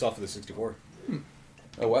Emulator? It's off of the 64.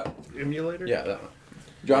 Oh, what? Emulator? Yeah, that one.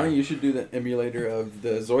 Johnny, you should do the emulator of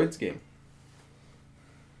the Zoids game.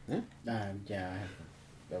 yeah,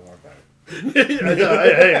 don't worry about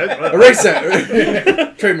it. Erase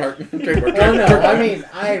that. Trademark. Trademark. Oh no, I mean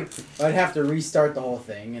I'd have to restart the whole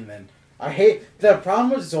thing, and then I hate the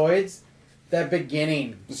problem with Zoids. That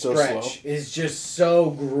beginning So stretch is just so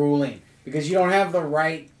grueling because you don't have the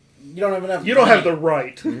right. You don't have enough. You don't money. have the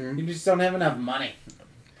right. You just don't have enough money.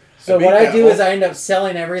 So beat what I that do whole- is I end up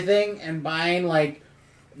selling everything and buying like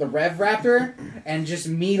the Rev Raptor and just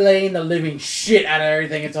meleeing the living shit out of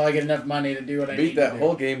everything until I get enough money to do what I need Beat that to do.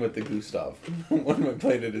 whole game with the Gustav. When I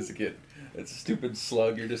played it as a kid. It's a stupid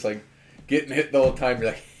slug. You're just like getting hit the whole time.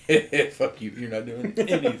 You're like, fuck you. You're not doing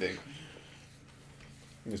anything.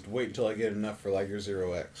 Just wait until I get enough for Liger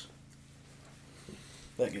Zero X.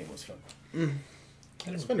 That game was fun.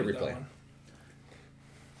 It's fun to replay.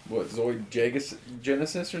 What, Zoid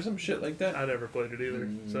Genesis or some shit like that? I never played it either.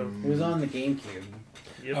 So It was on the GameCube.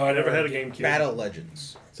 yep, Oh, I never never had a had GameCube. Battle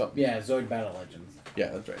Legends. Something. Yeah, Zoid Battle Legends. Yeah,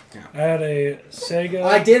 that's right. I had a Sega.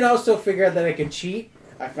 I did also figure out that I could cheat.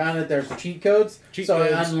 I found that there's cheat codes, Cheat so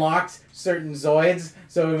codes. I unlocked certain Zoids,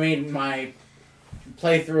 so it made my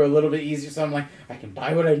playthrough a little bit easier. So I'm like, I can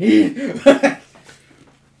buy what I need.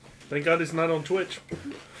 Thank God it's not on Twitch.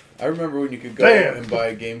 I remember when you could go Damn. and buy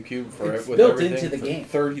a GameCube for It's with built everything into the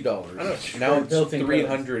for game. $30. I know. Now it's Built-in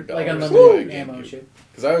 $300. like to buy a unlimited ammo GameCube. shit.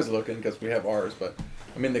 Because I was looking, because we have ours, but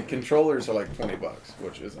I mean the controllers are like $20,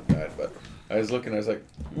 which isn't bad. But I was looking, I was like,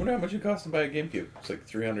 I wonder how much it costs to buy a GameCube. It's like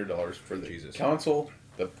 $300 for the Jesus. console,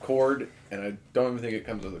 the cord, and I don't even think it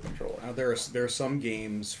comes with a controller. There are some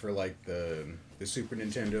games for like the Super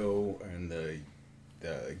Nintendo and the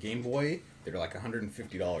Game Boy that are like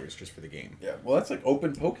 $150 just for the game. Yeah, well, that's like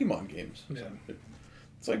open Pokemon games. Yeah.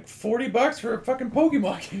 It's like $40 for a fucking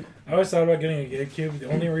Pokemon game. I always thought about getting a GameCube.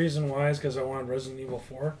 The only reason why is because I wanted Resident Evil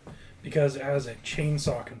 4, because it has a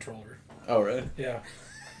chainsaw controller. Oh, really? Yeah.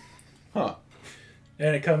 Huh.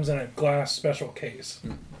 And it comes in a glass special case.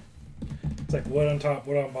 It's like wood on top,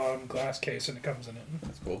 wood on bottom, glass case, and it comes in it.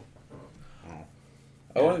 That's cool. Oh.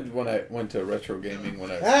 I wanted when I went to retro gaming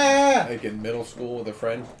when I was like in middle school with a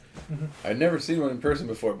friend. I'd never seen one in person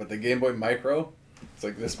before, but the Game Boy Micro, it's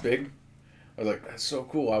like this big. I was like, that's so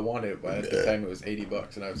cool. I want it, but at the time it was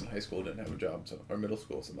 $80, and I was in high school, didn't have a job, or middle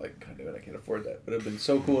school, so I'm like, God damn it, I can't afford that. But it'd been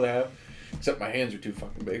so cool to have. Except my hands are too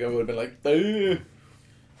fucking big. I would have been like, ugh.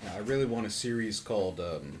 I really want a series called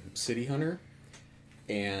City Hunter,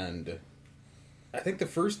 and I think the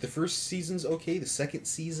first season's okay. The second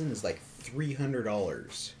season is like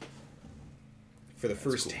 $300 for the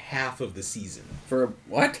first cool. half of the season. For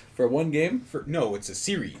what? For one game? No, it's a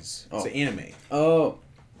series. It's an anime. Oh.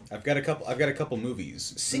 I've got a couple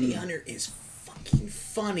movies. City Hunter is fucking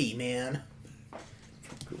funny, man.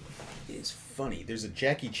 Cool. It is funny. There's a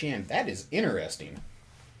Jackie Chan. That is interesting.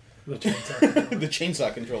 The chainsaw controller. The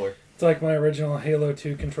chainsaw controller. It's like my original Halo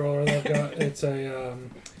 2 controller that I've got. It's a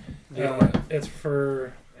it's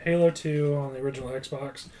for Halo 2 on the original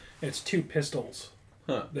Xbox. It's 2 pistols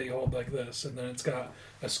that you hold like this, and then it's got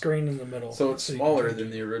a screen in the middle. So it's smaller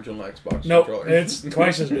than the original Xbox Nope, controller. it's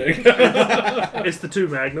twice as big. It's the 2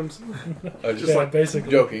 Magnums. I was just Yeah, like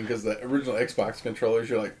basically. joking because the original Xbox controllers,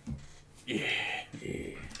 you're like, yeah.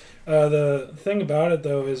 The thing about it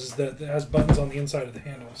though is that it has buttons on the inside of the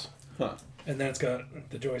handles, Huh. and then it's got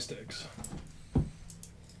the joysticks.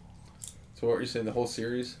 So what were you saying? The whole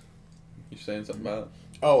series? You saying something about it?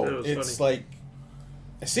 Oh, It was it's funny.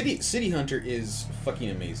 like City Hunter is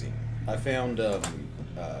fucking amazing. I found a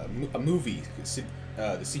movie,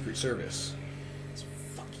 The Secret Service. It's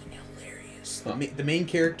fucking hilarious. Huh. The main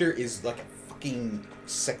character is like a fucking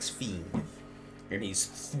sex fiend, and he's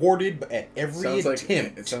thwarted at every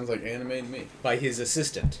attempt It sounds like anime to me. by his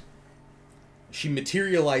assistant. She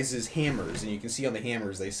materializes hammers, and you can see on the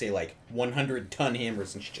hammers they say like 100-ton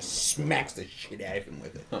hammers, and she just smacks the shit out of him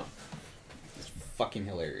with it. Huh. It's fucking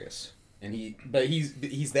hilarious. And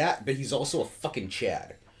he's also a fucking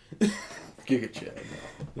Chad. Giga Chad.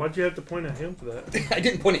 Why'd you have to point at him for that? I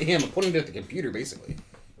didn't point at him. I pointed at the computer, basically.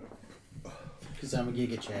 Because I'm a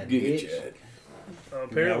Giga Chad. Giga bitch. Chad.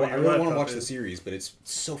 Apparently, I really want to watch the series, but it's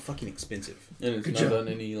so fucking expensive. And it's Good not job. on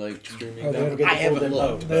any like streaming. Oh, network? they I haven't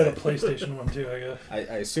looked. They had a PlayStation one too, I guess.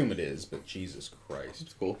 I assume it is, but Jesus Christ.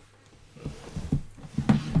 It's cool.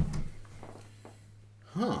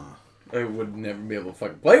 Huh. I would never be able to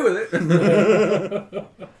fucking play with it.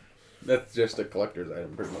 That's just a collector's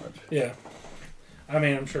item, pretty much. Yeah. I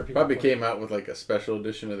mean, I'm sure people Probably play. came out with like a special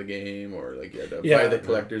edition of the game, or like you had to Yeah. buy the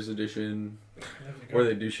collector's edition, where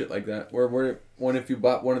they do shit like that. Where if you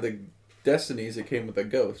bought one of the Destinies, it came with a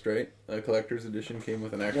ghost, right? A collector's edition came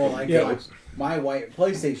with an actual Well, I ghost. my white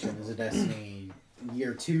PlayStation is a Destiny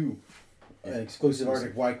Year 2 exclusive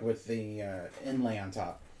Arctic White with the inlay on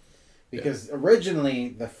top. Because originally,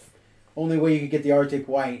 the only way you could get the Arctic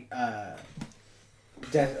White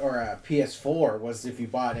PS4 was if you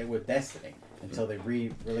bought it with Destiny. Until they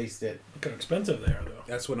re-released it. Look how expensive they are, though.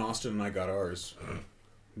 That's when Austin and I got ours.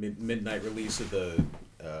 Midnight release of the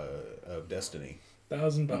of Destiny,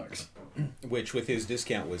 $1,000. which with his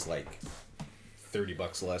discount was like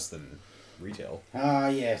 $30 less than retail. Ah,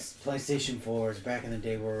 yes. PlayStation 4s back in the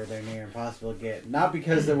day were they're near impossible to get. Not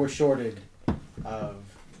because there were shortage of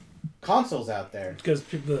consoles out there. Because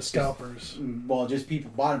people, the scalpers. Well, just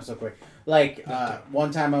people bought them so quick. Like,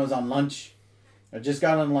 one time I was on lunch. I just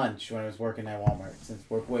got on lunch when I was working at Walmart. Since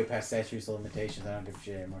we're way past statutes of limitations, I don't give a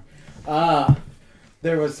shit anymore. I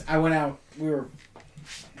went out,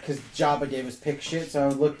 because Jabba gave us pick shit, so I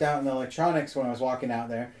looked out in the electronics when I was walking out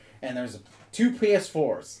there, and there's 2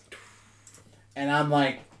 PS4s. And I'm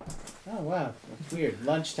like, oh wow, that's weird.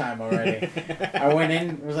 Lunchtime already. I went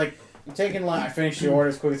in, was like, I'm taking lunch. I finished the order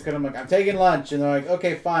as quick as could. I'm like, I'm taking lunch. And they're like,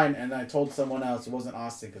 okay, fine. And I told someone else, it wasn't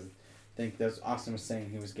Austin, because I think that's Austin was saying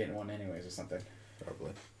he was getting one anyways or something.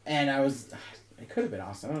 Probably. And it could have been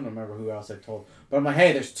Austin. I don't remember who else I told. But I'm like,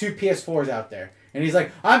 hey, there's 2 PS4s out there. And he's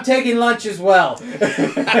like, I'm taking lunch as well.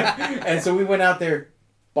 And so we went out there,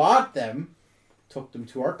 bought them, took them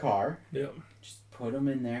to our car. Yep. Just put them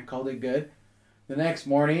in there, called it good. The next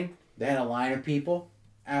morning, they had a line of people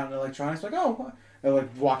out in the electronics. Like, oh, they're like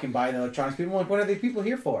walking by the electronics people. I'm like, what are these people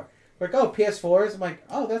here for? Like, oh, PS4s. I'm like,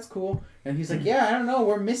 oh, that's cool. And he's like, yeah, I don't know,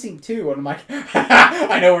 we're missing 2. And I'm like,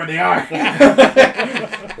 I know where they are.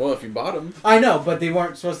 Well, if you bought them. I know, but they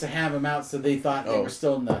weren't supposed to have them out, so they thought they were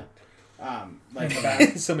still in the,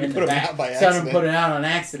 Somebody put them out by Someone accident. put it out on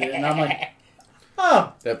accident, and I'm like,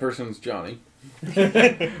 oh. That person's Johnny.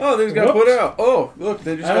 Oh, they just got put out. Oh, look,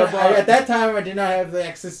 they just got bought. At that time, I did not have the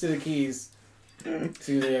access to the keys.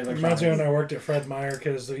 To the Reminds me when I worked at Fred Meyer,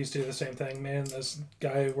 because we used to do the same thing. Man, this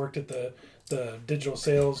guy who worked at the digital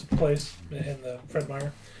sales place in the Fred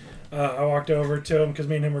Meyer. I walked over to him because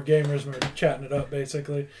me and him were gamers and we were chatting it up,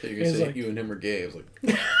 basically. So you can say like, you and him are gay. I was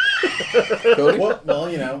like, Cody? Well,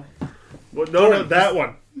 you know. Well, no, that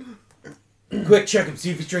one. Quick, check him, see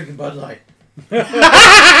if he's drinking Bud Light.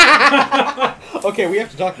 Okay, we have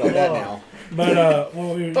to talk about that now. But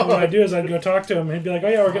what I do is I'd go talk to him. And he'd be like, "Oh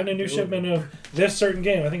yeah, we're getting a new shipment of this certain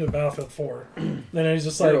game. I think it was Battlefield 4." Then he's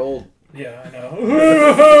just like, You're old. "Yeah, I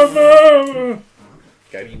know."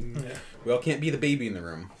 Got him. Yeah. We all can't be the baby in the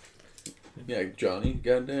room. Yeah, Johnny.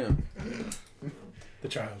 Goddamn. The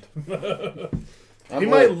child. I'm He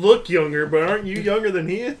might look younger, but aren't you younger than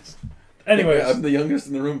he is? Anyways, I'm the youngest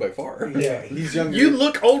in the room by far. yeah, He's younger. You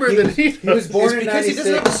look older than he He was does. born It's in because he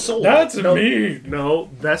doesn't have a 96. soul. that's No. mean. No,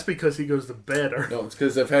 that's because he goes to bed early. No, it's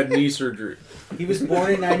because I've had knee surgery. He was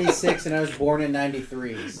born in 96 and I was born in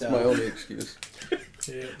 93. It's my So only excuse.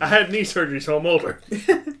 Yeah. I had knee surgery, so I'm older.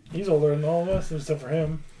 He's older than all of us, except for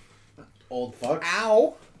him. old fuck.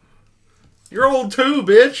 Ow! You're old too,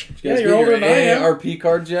 bitch. Did Yeah, you guys you're get older your than I am. AARP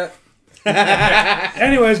cards yet?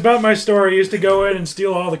 Anyways, about my story, I used to go in and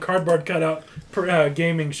steal all the cardboard cutout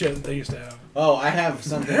gaming shit that they used to have. Oh, I have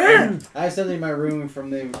something. I have something in my room from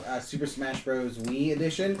the Super Smash Bros. Wii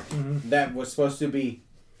edition that was supposed to be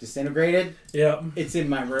disintegrated. Yeah, It's in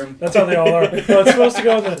my room. that's how they all are. Well, it's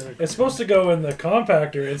supposed to go in the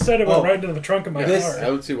compactor. Instead, it went right into the trunk of my This- car. I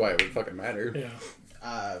don't see why it would fucking matter. Yeah,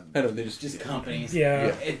 I don't. They Just companies.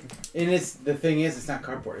 yeah. And the thing is, it's not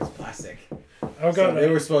cardboard. It's plastic. I've So got. they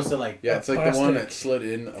were supposed to like. Yeah, it's like the one that Plastic. slid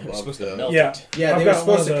in We're above supposed to the. melt Yeah. it. Yeah, I've they were got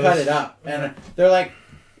one supposed of to cut those. it up, and they're like,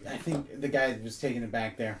 I think the guy was taking it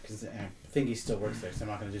back there because I think he still works there, so I'm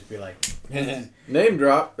not gonna just be like, Name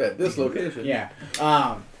drop at this location. yeah.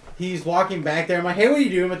 He's walking back there. I'm like, hey, what are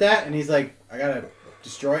you doing with that? And he's like, I gotta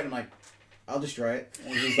destroy it. I'm like, I'll destroy it.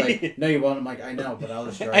 And he's like, no, you won't. I'm like, I know, but I'll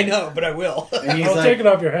destroy it. I know, but I will. And he's I'll like, take it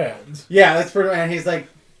off your hands. yeah, that's pretty. And he's like,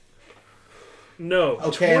 No,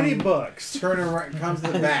 Okay. $20. turn around, comes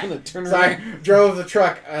to the back. Turn So I drove the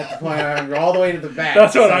truck at the point all the way to the back.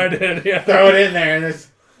 That's what So I did. Yeah. Throw it in there and just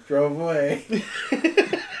drove away.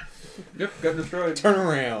 Yep, got destroyed. Turn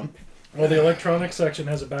around. Well, the electronics section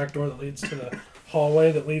has a back door that leads to the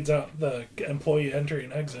hallway that leads out the employee entry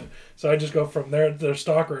and exit. So I just go from there to their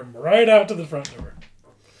stock room right out to the front door.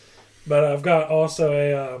 But I've got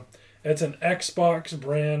also it's an Xbox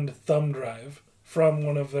brand thumb drive from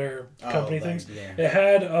one of their company things. Yeah. It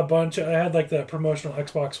had it had like the promotional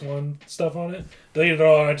Xbox One stuff on it. Deleted it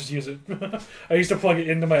all and I just use it. I used to plug it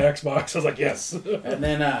into my Xbox. I was like, yes. And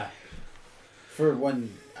then for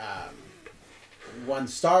when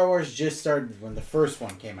Star Wars just started, when the first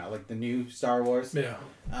one came out, like the new Star Wars, Yeah.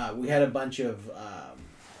 we had a bunch of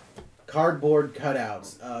cardboard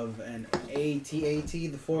cutouts of an AT-AT,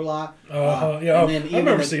 the 4-lot. Yeah, and then I even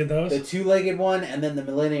remember the, seeing those. the two-legged one, and then the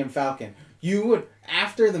Millennium Falcon. You would,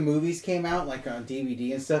 after the movies came out, like on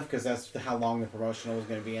DVD and stuff, because that's how long the promotional was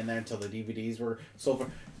going to be in there until the DVDs were sold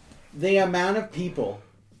for. The amount of people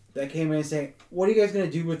that came in and say, what are you guys going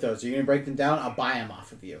to do with those? Are you going to break them down? I'll buy them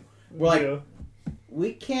off of you. We're like, Yeah.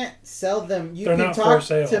 we can't sell them. You They're can not for talk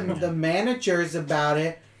sale. to the managers about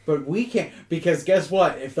it, but we can't. Because guess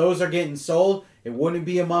what? If those are getting sold, it wouldn't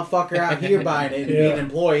be a motherfucker out here buying it. It'd be Yeah. an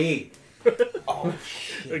employee. Oh,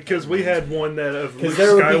 shit. Because we had one that of Luke Because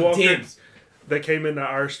there would be Skywalker dibs. that came into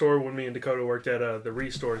our store when me and Dakota worked at the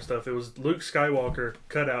Restore and stuff. It was Luke Skywalker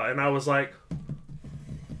cutout, and I was like, I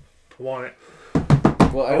want it.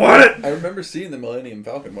 Well, I want it! I remember seeing the Millennium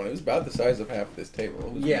Falcon one. It was about the size of half this table.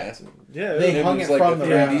 It was Yeah. massive. Yeah, They It hung was it like from a the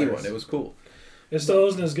 3D rafters. one. It was cool. It still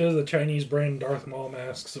isn't as good as the Chinese brand Darth Maul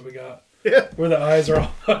masks that we got. Yeah. Where the eyes are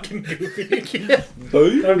all fucking goofy. Yeah.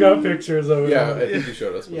 I've got pictures of it. Yeah, I think you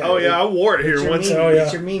showed us. Yeah. Oh yeah, I wore it It's here your once. meme, Oh, yeah.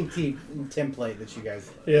 it's your meme template that you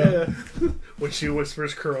guys. Yeah. When she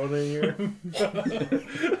whispers Corona in your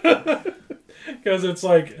Because it's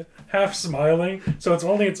like half smiling, so it's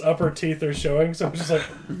only its upper teeth are showing, so it's just like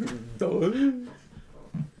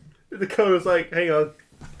Dakota's like, hang on,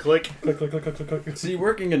 click. click, click, click, click, click, click. See,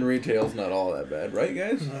 working in retail's not all that bad, right,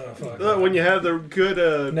 guys? Oh, fuck. When you have the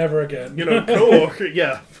good, Never again. coworker,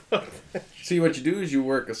 yeah. See, what you do is you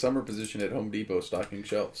work a summer position at Home Depot stocking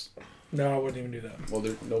shelves. No, I wouldn't even do that. Well,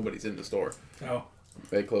 nobody's in the store. Oh.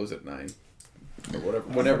 They close at 9. Or whatever.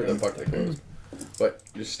 Whenever the fuck they close. But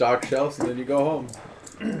just stock shelves and then you go home.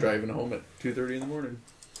 Driving home at 2:30 in the morning.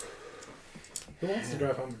 Who wants to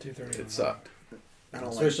drive home at 2:30? It sucked.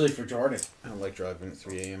 Especially for Jordan. I don't like driving at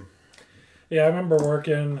 3 a.m. Yeah, I remember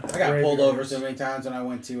working. I got pulled over so many times when I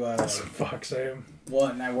went to. Fuck, same. Well,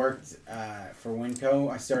 and I worked for Winco.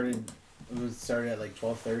 I started at like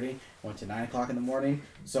 12:30. Went to 9 o'clock in the morning.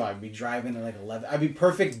 So I'd be driving at like 11. I'd be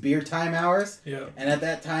perfect beer time hours. Yeah. And at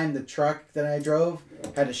that time, the truck that I drove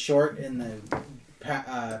had a short in the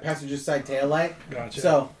passenger side taillight. Gotcha.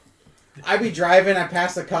 So I'd be driving, I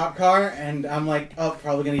pass a cop car, and I'm like, oh,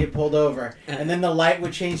 probably going to get pulled over. And then the light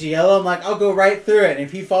would change to yellow. I'm like, I'll go right through it. And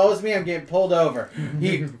if he follows me, I'm getting pulled over.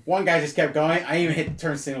 One guy just kept going. I even hit the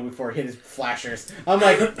turn signal before he hit his flashers. I'm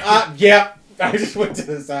like, yep. I just went to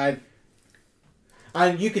the side.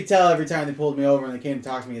 You could tell every time they pulled me over and they came to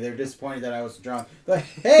talk to me, they were disappointed that I was drunk. They're like,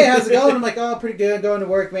 hey, how's it going? I'm like, oh, pretty good. Going to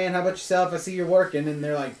work, man. How about yourself? I see you're working. And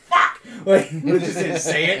they're like, fuck. Like, we just didn't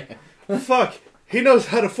say it. Fuck. He knows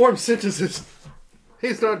how to form sentences.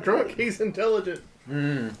 He's not drunk. He's intelligent.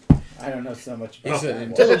 I don't know so much about He's an that.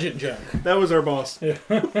 intelligent junk. That was our boss. Yeah.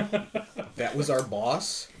 That was our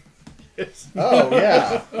boss? Yes. Oh,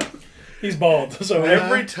 yeah. He's bald. So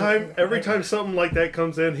Every time something like that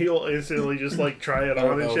comes in, he'll instantly just like try it I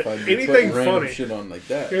don't on and know shit. if I'd be Anything putting random funny. shit on like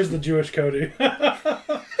that. here's the Jewish Cody.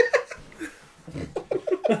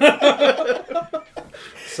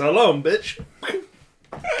 Salam, bitch.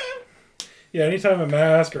 Yeah, anytime a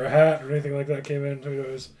mask or a hat or anything like that came in,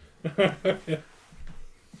 it was.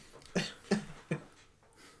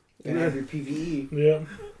 You have your PPE. Yeah.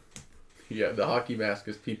 Yeah, the hockey mask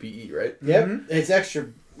is PPE, right? Yep. It's extra.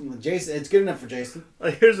 Jason, it's good enough for Jason.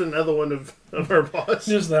 Here's another one of our boss.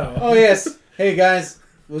 Just that one. Oh, yes. Hey, guys.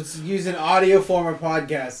 Let's use an audio form of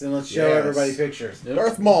podcast and let's show Yes. everybody pictures. Yep.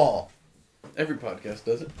 Darth Maul. Every podcast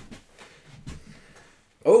does it.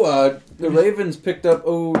 Oh, the Ravens picked up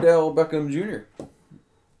Odell Beckham Jr.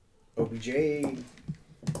 OBJ.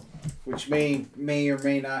 Which may or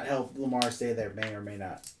may not help Lamar stay there. May or may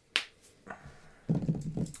not.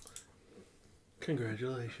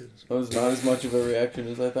 Congratulations. That was not as much of a reaction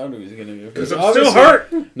as I thought it was going to be. Because I'm still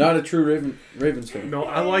hurt. Not a true Ravens fan. No,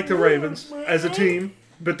 I like the Ravens as a team,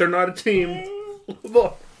 but they're not a team.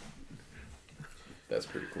 That's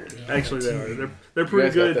pretty cool. Actually, they are. They're pretty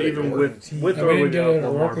guys got good that even at with work. or We didn't get without it at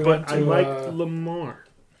Lamar. work. We But went I to, like Lamar.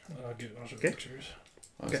 I'll show Okay. pictures.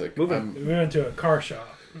 I was Okay, like, moving. We went to a car shop,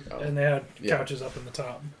 Oh. and they had Yeah. couches up in the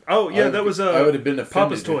top. Oh yeah, that was I would have been offended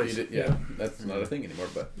Papa's if Toys. you did, yeah, Yeah. that's not a thing anymore.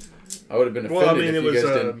 But I would have been Well, offended I mean, if it you was,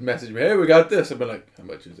 guys didn't message me. Hey, we got this. I've been like, how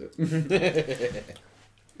much is it?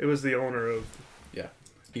 It was the owner of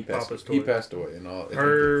He passed. Papa's He Toys. passed away, and all.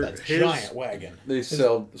 That his. giant wagon. They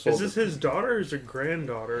sold. Is sold this his daughter or his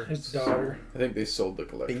granddaughter? His daughter. I think they sold the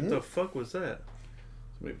collection. What the fuck was that?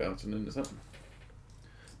 Somebody bouncing into something.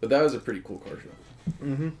 But that was a pretty cool car show.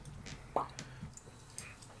 Mm-hmm.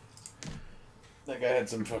 That guy had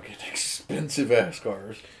some fucking expensive ass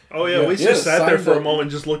cars. Oh yeah, we Yeah, just sat there signed for a up. moment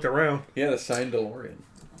and just looked around. He had a signed DeLorean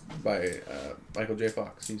by Michael J.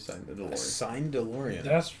 Fox. He signed the A DeLorean. signed DeLorean.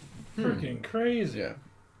 That's freaking crazy. Yeah.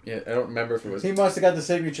 Yeah, I don't remember if it was. He must have got the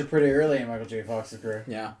signature pretty early in Michael J. Fox's career.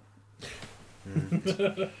 Yeah.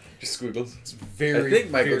 Just squiggles. It's very, I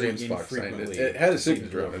think Michael very James Fox signed it. infrequently It had a seen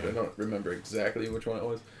signature on it. I DeLorean. don't remember exactly which one it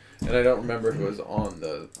was. And I don't remember if it was on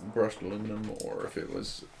the brushed aluminum or if it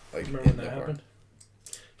was like Remember in when the that car. happened?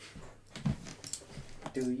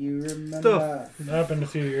 Do you remember? That happened a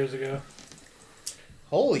few years ago.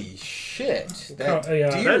 Holy shit! That Yeah.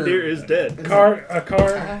 That deer is dead. A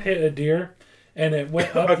car hit a deer, and it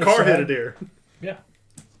went up A the car side. hit a deer. Yeah.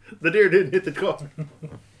 The deer didn't hit the car.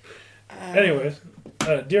 Anyways,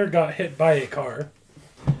 a deer got hit by a car,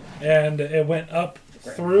 and it went up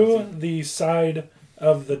through the side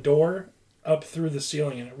of the door, up through the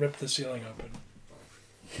ceiling, and it ripped the ceiling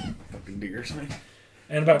open, Fucking deers.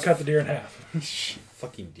 and about cut the deer in half.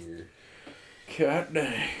 fucking deer. God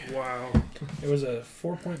dang. Wow. It was a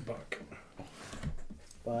 4-point buck.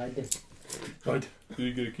 Bud. But, So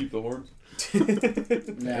you gonna keep the horns?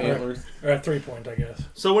 No. Antlers? or a 3-point, I guess.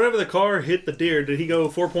 So whenever the car hit the deer, did he go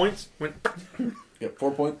 4 points? Went. Yep,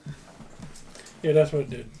 4 point. Yeah, that's what it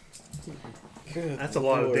did. Good That's a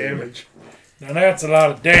lot of Lord. damage. Now that's a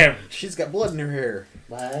lot of damage. She's got blood in her hair.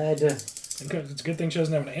 Bud. It's a good thing she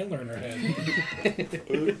doesn't have an antler in her head.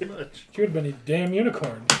 Too much. She would have been a damn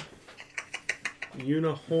unicorn.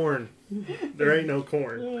 Unihorn. There ain't no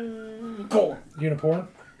corn. Corn. Unicorn?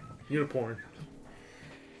 Unicorn.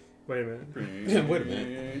 Wait a minute. Wait a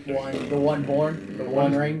minute. The one born, the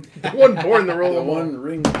one ring. The one born to rule The them all. one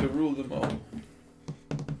ring to rule them all.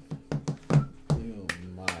 Oh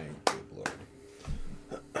my good lord.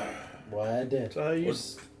 What I did. So you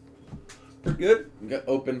Pretty good. Got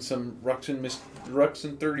opened some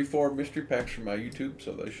Ruxin 34 mystery packs from my YouTube,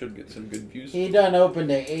 so I should get some good views. He done opened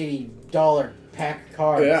a $80 pack of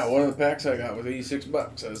cards. Yeah, one of the packs I got was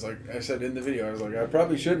 $86. I was like, I said in the video, I was like, I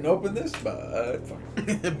probably shouldn't open this, but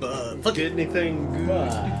fuck. get anything good?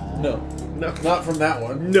 No, No. not from that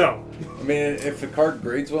one. No. I mean, if the card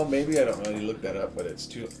grades well, maybe. I don't really look that up, but it's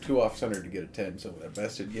too off center to get a 10, so at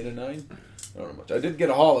best it'd get a 9. I don't know much. I did get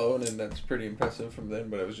a hollow, and then that's pretty impressive from then,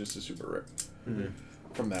 but it was just a super rare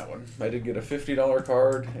from that one. I did get a $50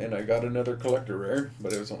 card, and I got another collector rare,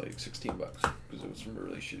 but it was only $16 because it was from a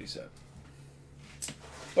really shitty set.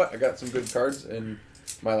 But I got some good cards, and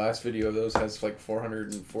my last video of those has like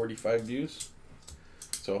 445 views.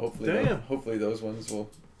 So hopefully those ones will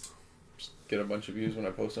get a bunch of views when I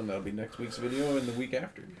post them. That'll be next week's video and the week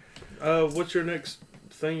after. What's your next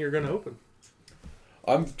thing you're going to open?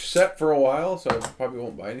 I'm set for a while, so I probably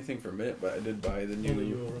won't buy anything for a minute, but I did buy the Only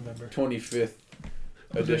you new will remember. 25th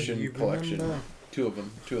edition You collection. remember? Two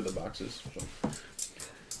of the boxes. So.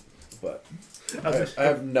 But I I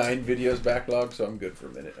have 9 videos backlogged, so I'm good for a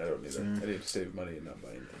minute. I don't need that. I need to save money and not buy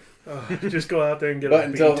anything. just go out there and get But a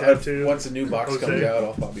until bead tattoo. once a new box Jose. comes out,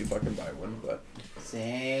 I'll probably fucking buy one. But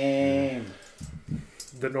Same.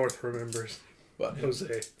 The North remembers.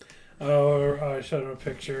 Jose. Oh, I showed him a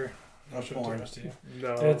picture. I'll show it to the rest of you.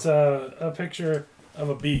 No. It's a picture of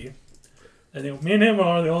a bee. And me and him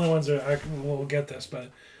are the only ones that will get this. But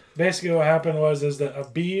basically what happened is that a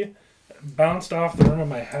bee bounced off the rim of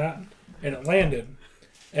my hat and it landed.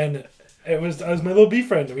 And it was my little bee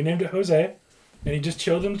friend. We named it Jose. And he just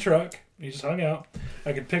chilled in the truck. He just hung out.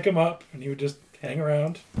 I could pick him up and he would just hang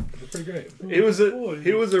around. It was pretty great. He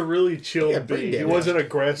was a really chilled Yeah, bee. yeah. He wasn't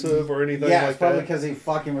aggressive or anything Yeah, like it's probably that. because he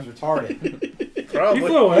fucking was retarded. He Probably.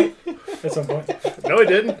 flew away at some point. No, he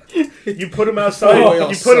didn't. You put him outside. Oh,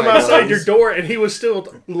 you put him outside sideways. your door, and he was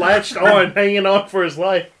still latched on, hanging on for his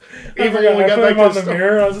life. I Even when we got put back him to on the the store.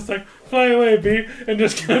 mirror. I was just like, fly away, bee, and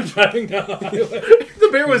just kept driving down the highway. The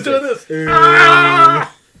bear was doing this.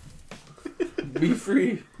 Ah! be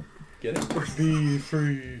free. Get it? Be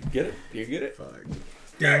free. Get it? You get it? Fuck.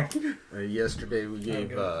 Yeah. Yesterday we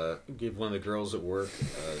gave one of the girls at work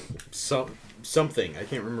something. I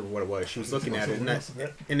can't remember what it was. She was looking at it,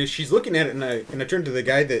 and as she's looking at it, and I turned to the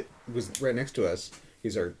guy that was right next to us.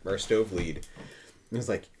 He's our stove lead. And I was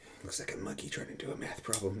like, looks like a monkey trying to do a math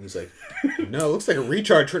problem. And he's like, no, it looks like a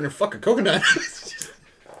retard trying to fuck a coconut.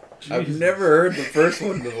 I've never heard the first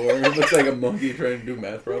one before. It looks like a monkey trying to do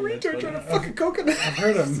math problems. Retard trying to fuck a coconut. I've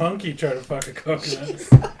heard a monkey try to fuck a coconut.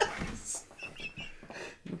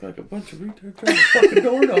 Look like a bunch of retards trying to fuck a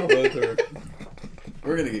doorknob out there.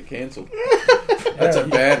 We're gonna get canceled. That's a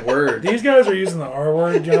bad word. These guys are using the R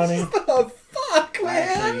word, Johnny. Oh fuck, I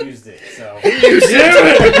man! actually used it, so.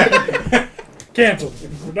 Canceled.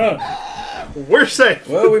 We're done. We're safe.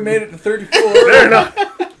 Well, we made it to 34. Fair enough.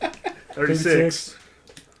 36.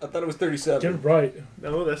 I thought it was Get 37. it right.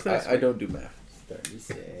 No, that's not. I don't do math.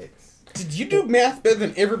 36. Did you do math better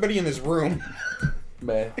than everybody in this room?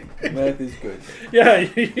 Math is good. Yeah,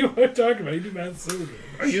 you were talking about. You do math so good.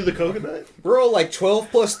 Are you the coconut? We're all like 12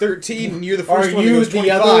 plus 13, and you're the Are first one that you goes the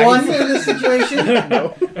 25. other one in this situation?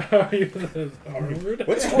 Are you the R word?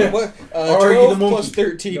 What's what? Are you 12 the plus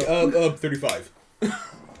monkey? 13, 35.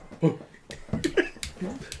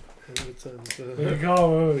 You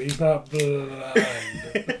call him, he's not blind.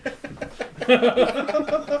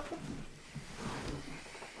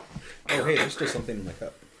 Oh, hey, there's still something in my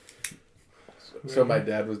cup. So my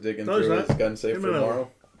dad was digging No, through it's his not. gun safe Give for me another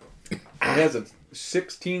tomorrow. He has a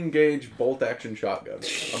 16 gauge bolt action shotgun.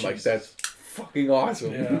 I'm like, that's fucking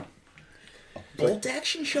awesome. Yeah. Bolt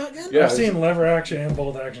action shotgun? Yeah, I've seen lever action and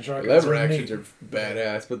bolt action shotguns. lever They're actions neat. are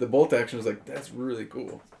badass, but the bolt action was like, that's really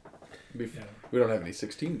cool. Yeah. We don't have any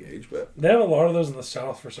 16 gauge, but They have a lot of those in the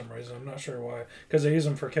south for some reason. I'm not sure why. Because they use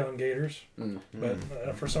them for killing gators. But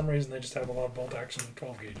for some reason, they just have a lot of bolt action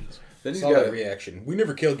 12 gauges. then he's Saw got that reaction. We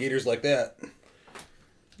never kill gators like that.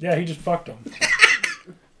 Yeah, he just fucked them.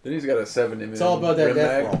 then he's got a 7mm. It's all about that rim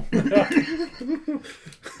death mag. roll.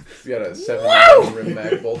 He's got a 7mm rim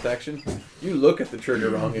mag bolt action. You look at the trigger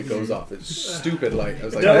wrong, it goes off. It's stupid light. I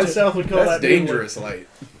was like, Down that's south we call That's that dangerous light.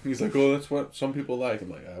 He's like, oh, that's what some people like. I'm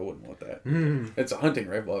like, I wouldn't want that. Hmm. It's a hunting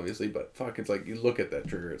rifle, obviously, but fuck, it's like you look at that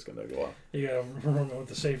trigger, it's gonna go off. You gotta remember with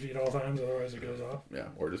the safety at all times, otherwise it goes off. Yeah,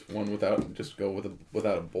 or just one without, just go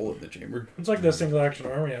without a bullet in the chamber. It's like the single action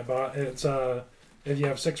army I bought. It's if you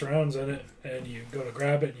have 6 rounds in it and you go to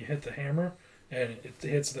grab it and you hit the hammer and it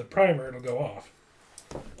hits the primer, it'll go off.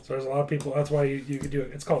 So there's a lot of people. That's why you can do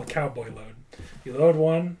it. It's called a cowboy load. You load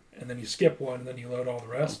one and then you skip one and then you load all the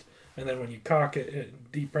rest. And then when you cock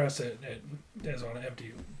it, depress it, it is on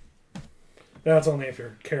empty. That's only if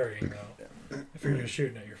you're carrying, though. If you're just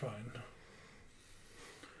shooting it, you're fine.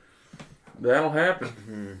 That'll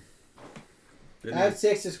happen. I have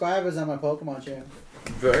 6 subscribers on my Pokemon channel.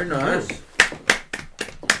 Very nice.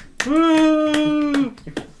 Woo!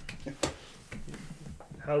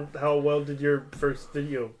 How well did your first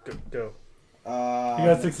video go? You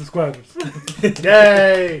got 6 subscribers.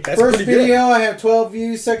 Yay! That's First pretty video, good. I have 12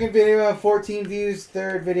 views. Second video, I have 14 views.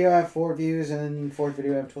 Third video, I have 4 views. And fourth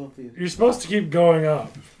video, I have 12 views. You're supposed to keep going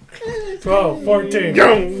up. 12,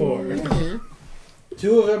 14, 4.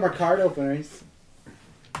 2 of them are card openers.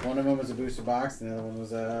 One of them was a booster box, and the other one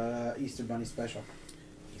was a Easter Bunny special.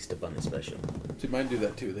 Easter Bunny special. See, mine do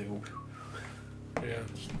that too. They go. Yeah.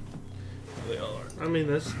 They all are. I mean,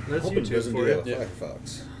 that's Hope it YouTube doesn't for do you. that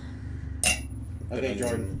Firefox. Okay,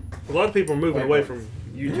 Jordan. A lot of people are moving away from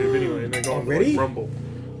YouTube anyway, and they're going Already? to like Rumble.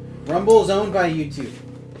 Rumble's owned by YouTube.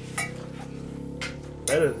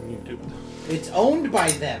 Better than YouTube. It's owned by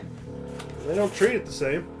them. They don't treat it the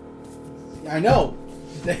same. I know,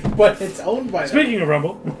 but it's owned by them. Speaking of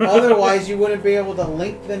Rumble. Otherwise, you wouldn't be able to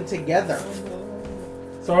link them together.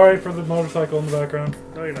 Sorry for the motorcycle in the background.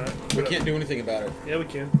 No, you're not. We can't do anything about it. Yeah, we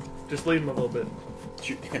can. Just leave them a little bit.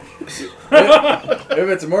 If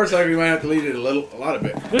it's a motorcycle, you might have to lead it a lot of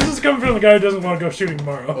bit. This is coming from the guy who doesn't want to go shooting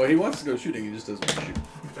tomorrow. Well, he wants to go shooting. He just doesn't want to shoot.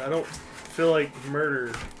 I don't feel like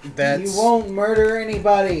murder. That's You won't murder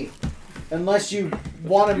anybody unless you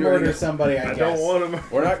want to You're murder gonna- somebody, I I guess. don't want to.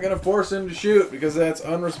 We're not gonna force him to shoot because that's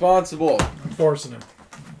unresponsible. I'm forcing him.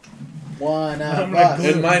 One I'm of gonna us. glue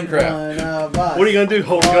In Minecraft. One of us. What are you gonna do?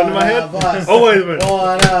 Hold a gun to my head? One of us. Oh, wait a minute.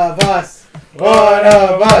 One of us. One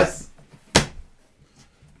of us.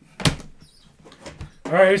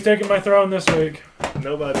 Alright, who's taking my throne this week?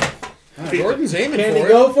 Nobody. Jordan's aiming Can for you it.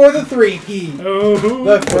 go for the 3-key? Oh,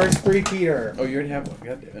 The first 3-peater. Oh, you already have one.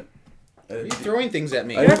 God damn it. Why are you throwing things at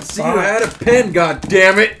me? I didn't see you had a pen. God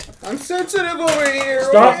damn it. I'm sensitive over here.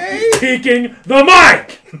 stop Okay? peeking the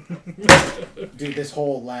mic! Dude, this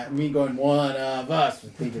whole me going one of us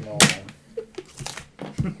was thinking the whole time.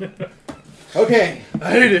 Okay.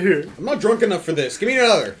 I hate it here. I'm not drunk enough for this. Give me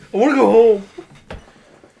another. I want to go home.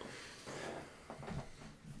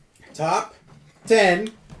 Top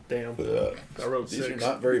 10. Damn. I wrote These are 6.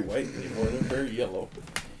 not very white anymore. They're very yellow.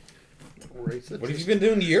 Racist. What have you been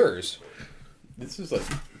doing to yours? This is like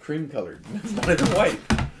cream colored. It's not even white.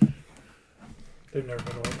 They've never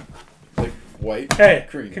been away. Like white. Hey,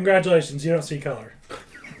 cream. congratulations, you don't see color.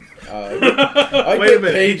 I Wait a get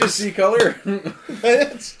minute, paid you to just- see color.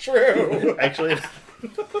 That's true. Actually,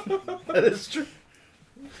 that is true.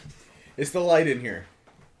 It's the light in here.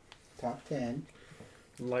 Top 10.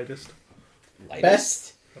 Lightest.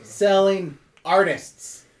 Best selling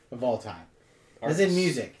artists of all time. As in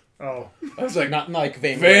music. Oh. I was like, Not like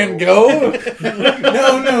Van Gogh?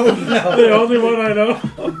 No. The only one I know.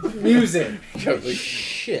 Music. I was like,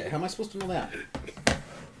 Shit, how am I supposed to know that?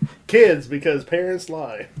 Kids, because parents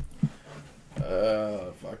lie.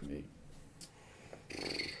 fuck me.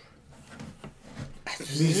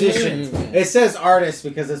 Musicians. It says artists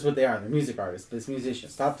because that's what they are. They're music artists, but it's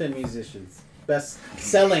musicians. Top 10 musicians. Best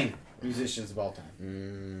selling musicians of all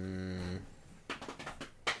time.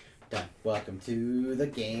 Done. Welcome to the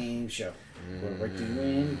game show. Where we're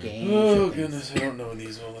doing game show. Oh, things. goodness, I don't know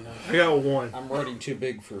these well enough. I got 1. I'm writing too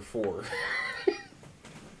big for 4.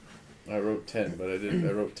 I wrote 10, but I didn't.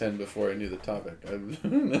 I wrote 10 before I knew the topic. I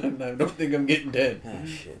don't think I'm getting 10. Ah,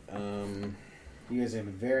 shit. You guys are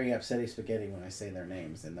gonna be very upsetty spaghetti when I say their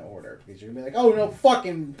names in the order because you're gonna be like, oh no,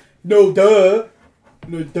 fucking no, duh,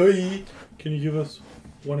 no, duh. Can you give us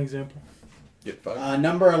one example? Get 5.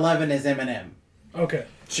 Number 11 is Eminem. Okay.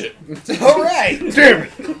 Shit. All right. Damn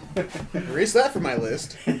it! Erase that from my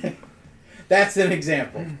list. That's an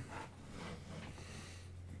example.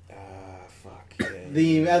 Fuck.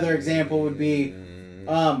 The other example would be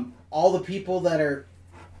all the people that are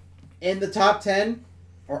in the top 10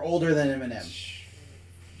 are older than Eminem.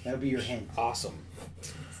 That would be your hint. Awesome.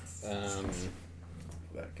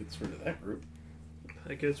 That gets rid of that group.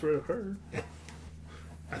 That gets rid of her.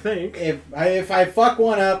 I think. If I fuck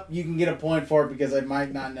one up, you can get a point for it because I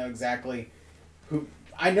might not know exactly who.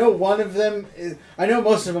 I know one of them is. I know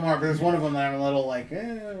most of them are, but there's one of them that I'm a little like.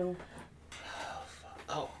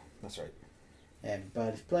 Oh, that's right.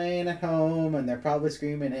 Everybody's playing at home and they're probably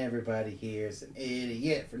screaming, everybody here's an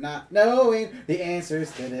idiot for not knowing the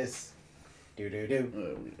answers to this. Do.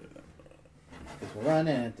 'Cause we're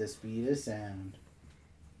running at the speed of sound.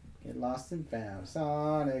 Get lost and found.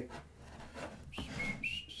 Sonic.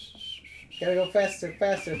 Gotta go faster,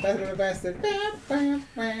 faster, faster, faster.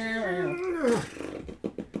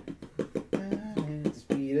 At the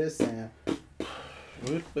speed of sound.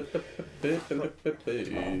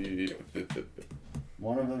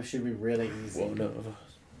 One of them should be really easy.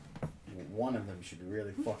 One of them should be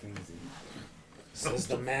really fucking easy. Says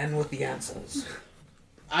the man with the answers.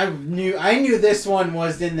 I knew this one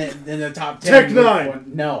was in the top 10. Tech 9.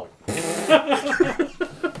 No.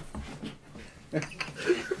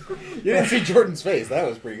 You didn't see Jordan's face. That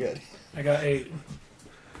was pretty good. I got 8.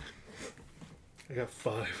 I got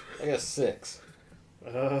 5. I got 6.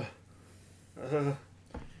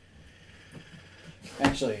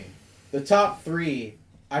 Actually, the top 3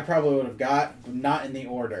 I probably would have got, but not in the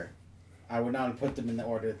order. I would not have put them in the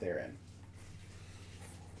order that they're in.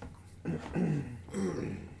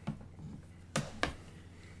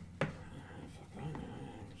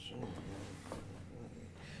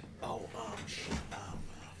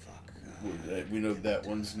 We know that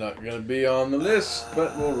one's not going to be on the list,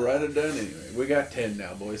 but we'll write it down anyway. We got 10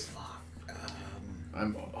 now, boys.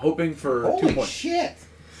 I'm hoping for 2 Holy points. shit!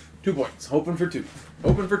 2 points. Hoping for 2.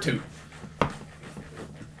 Hoping for 2.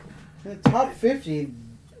 The top 50,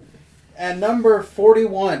 at number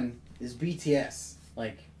 41 is BTS.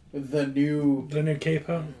 Like, the new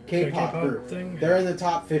K-pop group. thing. They're in the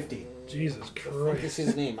top 50. Jesus What is Christ.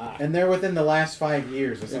 his name? And they're within the last 5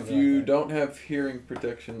 years or If something you like that. don't have hearing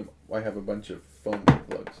protection, I have a bunch of phone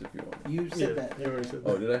plugs if you want. You said that. You already said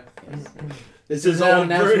Oh, that. did I? Yes. This This is is an all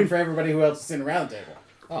announcement great. for everybody who else is sitting around the table.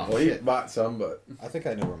 Oh, Well, he shit. bought some, but I think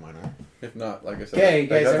I know where mine are. if not, like I said, Okay, I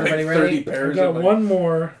guys, have everybody like 30 ready? I pairs. got in my, one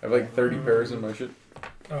more. I have like 30 pairs in my shit.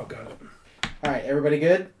 Oh, got it. Alright, everybody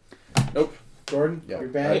good? Nope. Jordan, Yeah. you're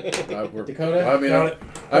bad? Dakota? I mean, Got it.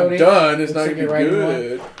 I'm Cody? done. It's Looks not like going you're to be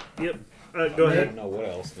writing good. Yep. Go I ahead. don't know what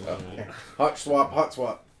else. Okay. Hot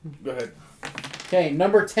swap. Go ahead. Okay,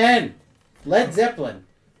 number 10. Led Zeppelin.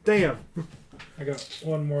 Damn. I got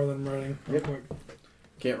one more than writing. Real Yep. quick.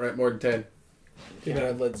 Can't write more than 10. Can't Yeah.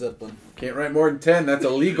 read Led Zeppelin. Can't write more than 10. That's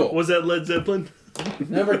illegal. Was that Led Zeppelin?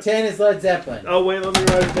 Number 10 is Led Zeppelin. Oh, wait, let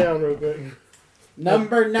me write it down real quick.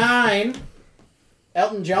 Number 9,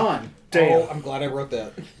 Elton John. Damn. Oh, I'm glad I wrote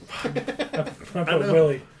that. I put know.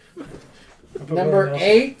 Willie. I put Number Willie Nelson.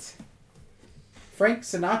 8, Frank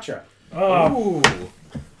Sinatra. Oh, Ooh.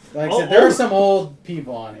 Like I Oh, said, there oh. are some old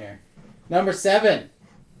people on here. Number 7,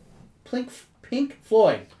 Pink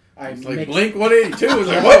Floyd. It's like Blink 182. I was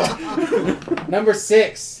like, what? Number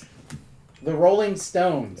 6, The Rolling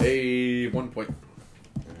Stones. Hey, 1 point.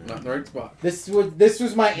 Not in the right spot. This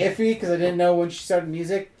was my iffy because I didn't know when she started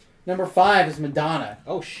music. Number 5 is Madonna.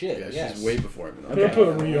 Oh shit! Yeah, yes. she's way before him. I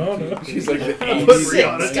put Rihanna. She's like the I 80s. put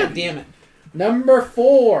Rihanna. God damn it! Number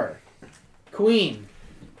 4, Queen.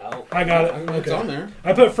 Oh, I got it. It's Okay. on there.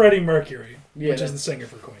 I put Freddie Mercury, Yeah, which is that- the singer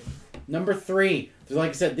for Queen. Number 3. So like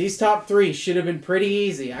I said, these top 3 should have been pretty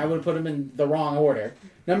easy. I would have put them in the wrong order.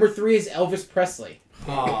 Number 3 is Elvis Presley.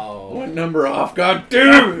 Oh. One number off. God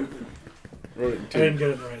damn it. Wrote it in I 2. didn't get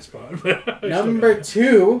it in the right spot. but I still Number got it.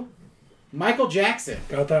 2, Michael Jackson.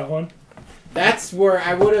 Got that one? That's where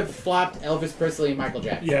I would have flopped Elvis Presley and Michael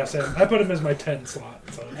Jackson. Yeah, same. I put him as my 10 slot.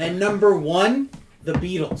 So. And number 1, the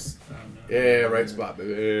Beatles. I don't know. Yeah, right spot,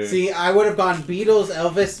 baby. See, I would have gone Beatles,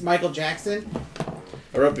 Elvis, Michael Jackson.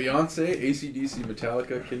 I wrote Beyonce, AC/DC,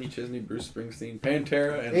 Metallica, Kenny Chesney, Bruce Springsteen,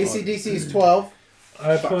 Pantera, and AC/DC is 12.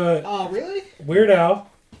 I put Oh really? Weird Al,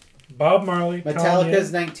 Bob Marley, Metallica's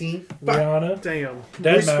Kanye, 19. Rihanna, Damn. Bruce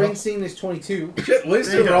Dead Mouse. Springsteen is 22. Shit, at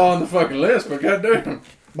least they were all on the fucking list, but goddamn.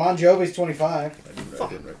 Bon Jovi's 25. I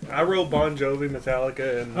didn't write that. I wrote Bon Jovi,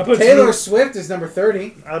 Metallica, I and put Taylor Snoop, Swift is number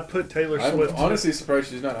 30. I put Taylor I'm Swift. honestly surprised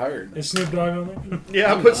she's not hired. is Snoop Dogg on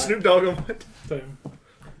Yeah, I put Snoop Dogg on it. there? Same.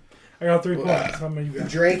 I got 3 points. How many you got?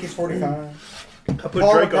 Drake is 45. I put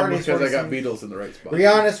Paul Drake on McCartney it. is Because I got 47. Beatles in the right spot.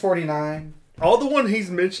 Rihanna's 49. All the one he's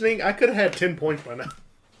mentioning, I could have had 10 points by now.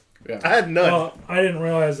 Yeah. I had none. Well, I didn't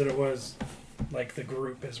realize that it was like the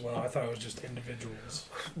group as well. I thought it was just individuals.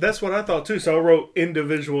 That's what I thought too, so I wrote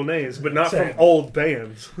individual names, but not Same. from old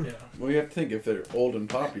bands. Yeah. Well, you have to think if they're old and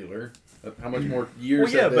popular, how much more years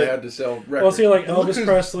Well, yeah, have they but- had to sell records? Well, see, like And look Elvis who's-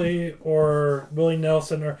 Presley or Willie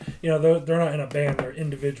Nelson, or they're not in a band; they're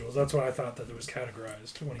individuals. That's what I thought that it was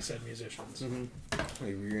categorized when he said musicians.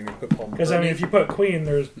 Wait, were you gonna put Paul Because I mean, McCartney? if you put Queen,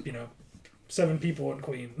 there's 7 people in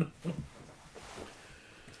Queen.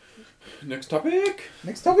 Next topic.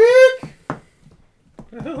 Next topic.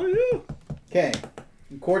 Hell yeah. Okay.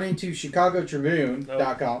 According to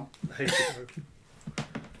ChicagoTribune.com, I hate it.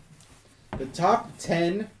 the top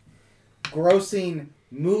 10 grossing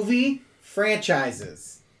movie,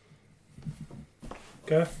 franchises.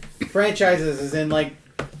 Okay. Franchises is in like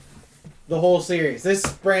the whole series.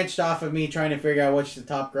 This branched off of me trying to figure out which the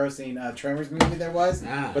top grossing Tremors movie there was,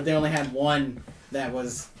 but they only had one that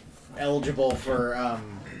was eligible for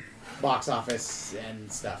box office and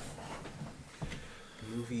stuff.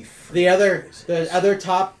 Movie. The other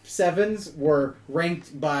top 7s were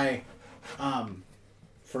ranked by,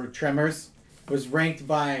 for Tremors, was ranked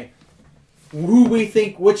by who we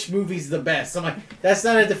think which movie's the best. I'm like, that's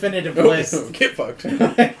not a definitive list. Get fucked.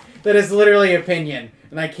 That is literally opinion,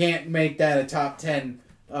 and I can't make that a top 10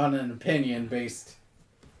 on an opinion based.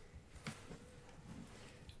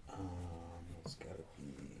 It's gotta be.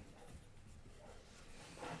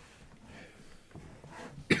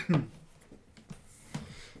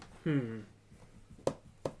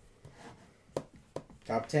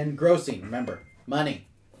 Top 10 grossing. Remember, money,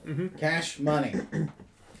 Mm-hmm. cash, money.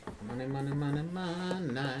 Money, money, money,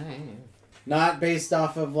 money. Not based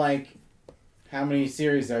off of like how many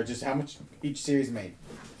series there are, just how much each series made.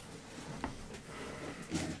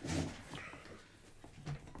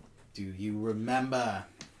 Do you remember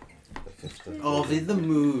all of the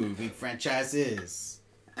movie franchises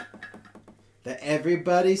that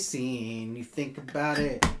everybody's seen? You think about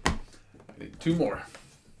it. I need 2 more.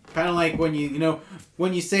 Kind of like when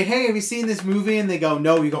when you say, "Hey, have you seen this movie?" and they go,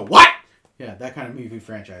 "No," you go, "What?" Yeah, that kind of movie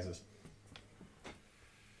franchises.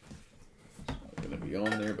 I'm gonna be on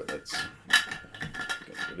there, but that's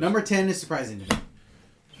Number 10 is surprising to me.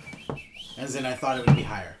 As in, I thought it would be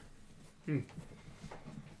higher.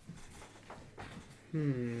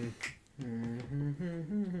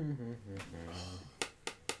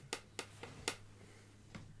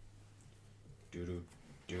 Doo-doo,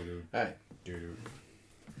 doo-doo, Hi. doo-doo.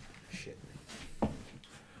 Shit.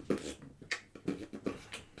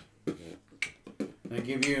 I'll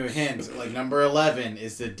give you a hint. Like, number 11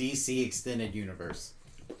 is the DC Extended Universe.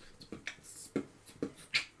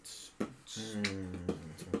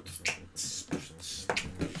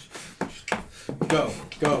 Go,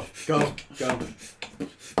 go, go, go.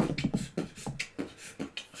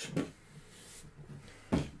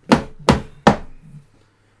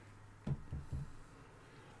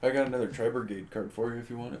 I got another Tri-Brigade card for you if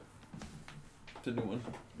you want it. It's a new one.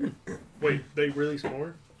 Wait, they released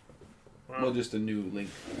more? Wow. Well, just a new link.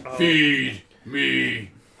 Oh. Feed me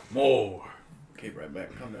more. Okay, right back.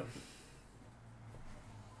 Calm down.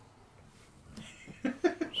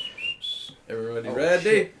 Everybody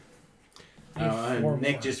ready?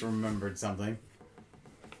 Nick just remembered something.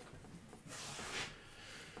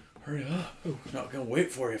 Hurry up. Oh, not gonna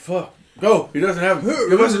wait for you. Fuck. Go! He doesn't have.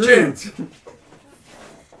 Give us a chance.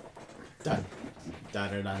 Dun.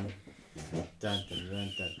 Dun dun dun. Dun dun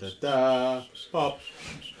dun dun dun dun. Pop.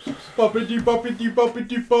 Poppity poppity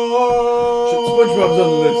poppity pop. SpongeBob's on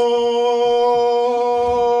the list.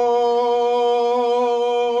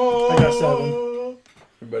 I got 7.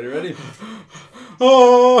 Everybody ready?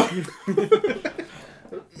 Oh.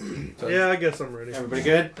 Yeah, I guess I'm ready. Everybody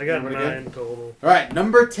good? I got Everybody 9 good? total. All right,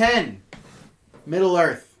 number 10. Middle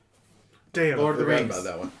Earth. Damn. Lord of the Forgot Rings. about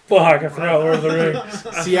that one. Fuck, I forgot Lord of the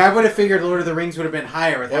Rings. See, I would have figured Lord of the Rings would have been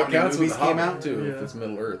higher with Well, how it many counts with movies the came Hobbit, out. too. Yeah. If it's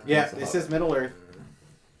Middle Earth. Yeah, It's the this is Hobbit. Middle Earth.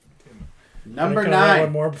 Can Number I cut out 9.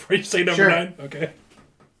 One more before you say number Sure. 9? Okay.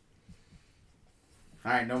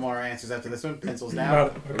 All right, no more answers after this one. Pencils down. Got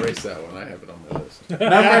it. Okay. Erase that one. I have it on my list. Number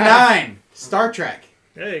 9. Star Trek.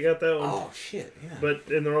 Hey, you got that one. Oh shit! Yeah. But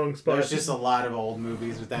in the wrong spot. There's just a lot of old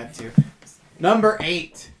movies with that too. Number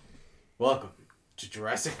 8. Welcome to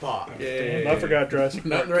Jurassic Park. Damn, I forgot Jurassic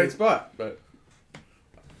Not Park. in the right spot, but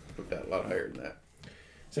put that a lot higher than that.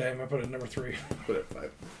 So I'm gonna put it at number 3. Put it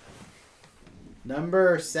 5.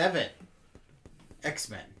 Number 7.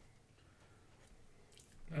 X-Men.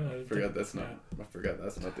 I forgot that's not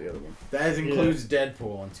the other one. That includes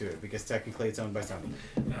Deadpool into it because technically it's owned by Sony.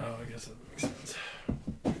 No, I guess that makes sense.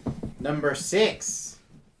 Number 6.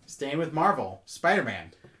 Staying with Marvel.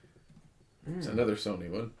 Spider-Man. It's another Sony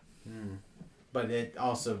one. But it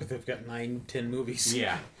also... But they've got 9, 10 movies.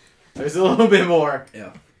 Yeah. There's a little bit more.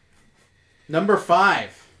 Yeah. Number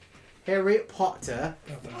 5. Harry Potter.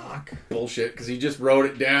 Fuck. Bullshit, because he just wrote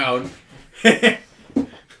it down.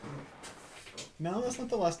 No, that's not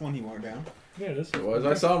the last one he wrote down. Yeah, it is. It was.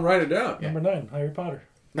 I saw him write it down. Number 9, Harry Potter.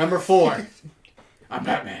 Number 4. I'm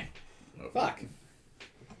Batman. Fuck.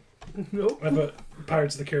 Nope. I put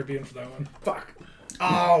Pirates of the Caribbean for that one. Fuck.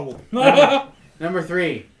 Oh. Number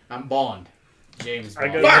 3. I'm Bond. James I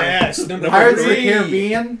Bond. got Yes. Number Pirates of the 3.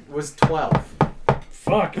 Caribbean was 12.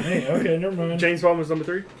 Fuck me. Okay, never mind. James Bond was number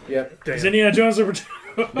 3? Yep. Damn. Is Indiana Jones number 2?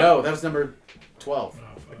 No, that was number 12.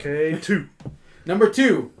 Okay, 2. Number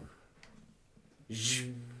 2.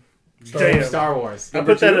 Damn. Star Wars. I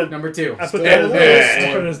put that at Number 2. I put that I put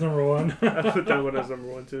at it as number 1. I put that one as number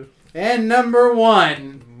 1 too. And number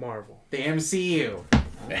 1, Marvel. the MCU.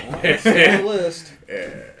 It's on the list.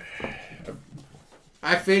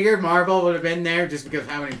 I figured Marvel would have been there just because of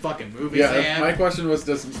how many fucking movies Yeah, they have. my question was,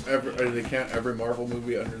 do they count every Marvel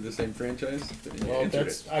movie under the same franchise? Then you Well, answered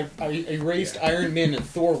that's it. I erased Iron Man and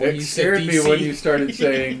Thor when It you said scared DC. me when you started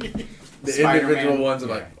saying the Spider-Man. individual ones. I'm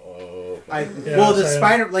like, oh. Yeah, the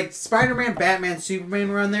same. Spider-Man, Batman, Superman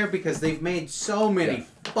were on there because they've made so many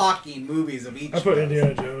fucking movies of each. I put of those.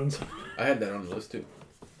 Indiana Jones. I had that on the list too.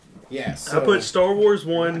 Yes. I put Star Wars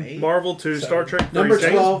 1, Eight. Marvel 2, Star Trek 3, Number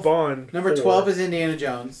James 12. Bond Number 4, 12 is Indiana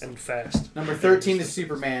Jones. and Fast. Number 13 is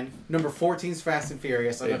Superman. Number 14 is Fast and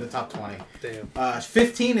Furious under the top 20. Damn.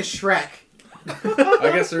 15 is Shrek.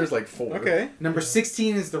 I guess there's like 4. Okay. Number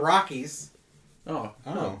 16 is the Rockies. Oh.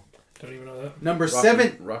 Oh. Don't even know that. Number Rocky,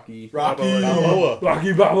 7. Rocky. Balboa.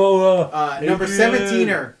 Rocky Balboa. Number Adrian. 17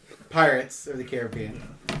 are Pirates of the Caribbean.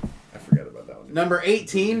 I forgot about that one. Number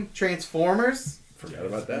 18, Transformers. Forgot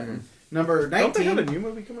about that one. Number Don't they have a 19. new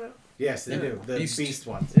movie coming out? Yes, they Yeah. do. The Beast. Beast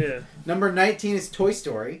ones. Yeah. Number 19 is Toy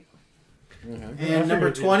Story. Okay. And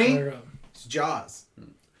number 20 is Jaws.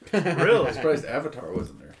 I'm Really? surprised Avatar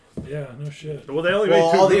wasn't there. Yeah, no shit. Well, they only Well,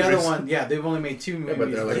 made 2 all the movies. other ones, yeah, they've only made 2 Yeah, movies.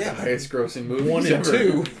 but they're like Yeah. the highest grossing movies 1 and ever.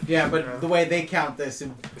 2. Yeah, but Yeah. the way they count this,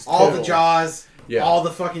 all the total. Jaws, Yeah. all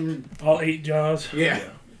the fucking All 8 Jaws. yeah.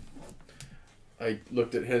 I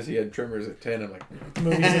looked at his, he had trimmers at 10. I'm like,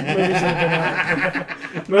 Movies that have been out.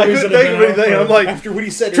 I Movies couldn't that have think of been out anything. for- I'm like, After what he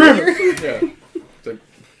said Trim. earlier. yeah.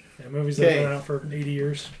 Yeah, movies that have Okay. been out for 80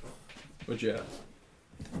 years. What you have?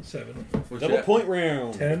 7. What Double you have? point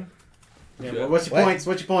round. 10. Yeah, well, what's your What? points?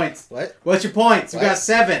 What's your points? What? What's your points? We What? got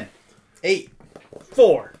 7. 8.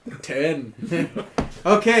 4. 10.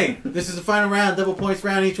 Okay, this is the final round, double points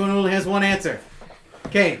round. Each one only has one answer.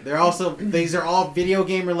 Okay, these are all video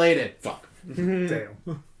game related. Fuck.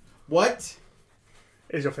 Damn. What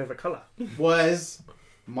Is your favorite color? was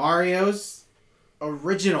Mario's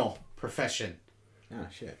original profession Oh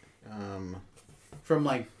shit. from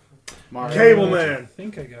like Mario? Cable I Man.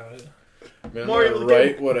 think I got it. I mean, I'm Mario gonna the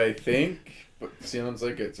write what I think, but it sounds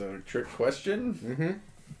like it's a trick question. Mm-hmm.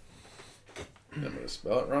 I'm gonna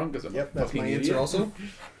spell it wrong because I'm Yep, a that's fucking my idiot. answer also.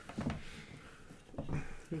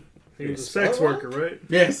 He was a sex worker, right?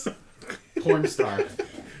 Yes, porn star.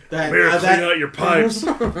 Better clean out your pipes.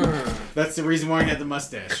 That's the reason why I had the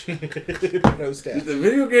mustache. No stat. The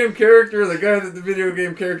video game character, the guy that the video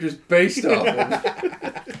game character is based off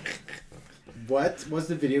of. What was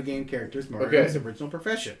the video game character's Mario's Okay. original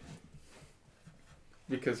profession?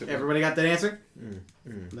 Because Everybody got that answer?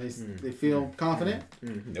 Mm, They feel confident?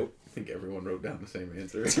 nope. I think everyone wrote down the same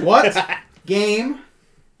answer. What game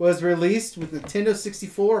was released with Nintendo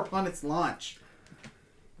 64 upon its launch?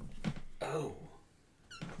 Oh.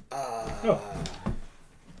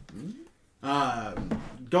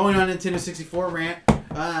 Going on Nintendo 64 rant.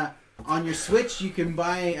 On your Switch, you can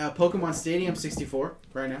buy Pokemon Stadium 64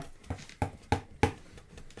 right now.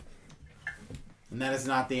 And that is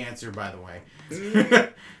not the answer, by the way.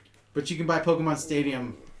 But you can buy Pokemon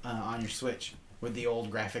Stadium on your Switch with the old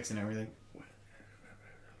graphics and everything.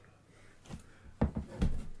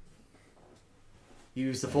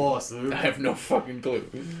 Use the force, Luke. I have no fucking clue.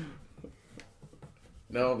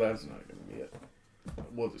 No, that's not gonna be it.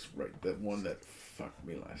 We'll just write that one that fucked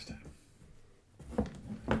me last time.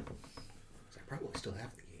 I probably still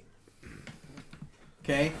have the game.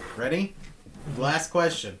 Okay, ready? Last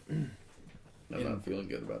question. I'm not feeling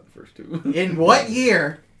good about the first two. In what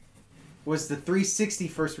year was the 360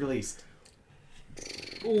 first released?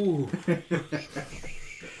 Ooh.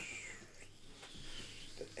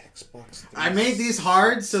 Xbox. I made these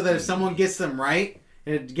hard so that if someone gets them right,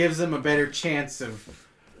 it gives them a better chance of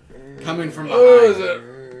coming from behind. Oh, is it?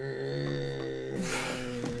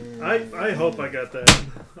 I hope I got that.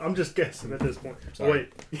 I'm just guessing at this point. Sorry.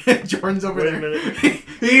 Wait. Jordan's over Wait a there. minute.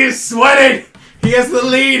 He is sweating. He has the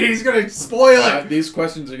lead. He's gonna spoil it. These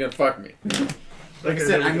questions are gonna fuck me. Like I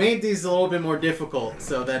said, I made these a little bit more difficult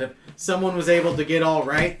so that if someone was able to get all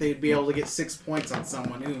right, they'd be able to get 6 points on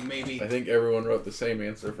someone who maybe. I think everyone wrote the same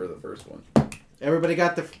answer for the first one. Everybody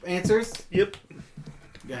got the answers? Yep.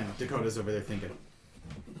 Yeah, Dakota's over there thinking.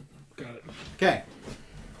 Got it. Okay.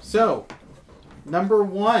 So, number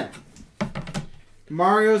 1.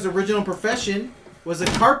 Mario's original profession was a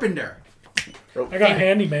carpenter. I got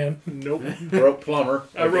handyman. Nope. Wrote plumber,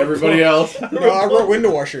 I like wrote everybody else. No, I wrote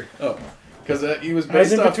window washer. Oh, because he was I was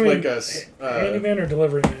based in off between like a handyman or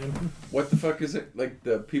delivery man. what the fuck is it? Like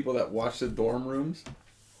the people that watch the dorm rooms,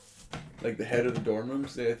 like the head of the dorm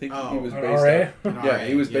rooms. I think he was an based RA? off. Yeah,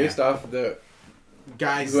 he was based off the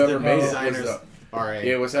guys, whoever the made it designers. was, Alright.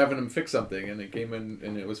 it was having them fix something, and it came in,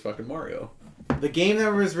 and it was fucking Mario. The game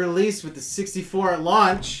that was released with the 64 at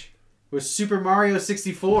launch was Super Mario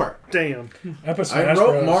 64. Damn. I put I Smash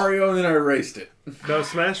wrote Bros. Mario, and then I erased it. No,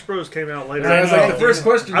 Smash Bros came out later. I I was know. like, the first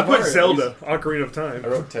question. I put Mario. Zelda, Ocarina of Time. I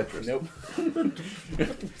wrote Tetris. Nope.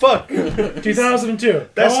 Fuck. 2002.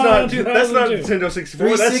 That's Come not on, Nintendo 64.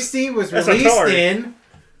 360 was that's released Atari. in.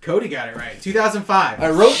 Cody got it right. 2005. I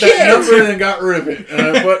wrote that number and then got rid of it,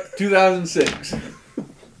 and I put 2006.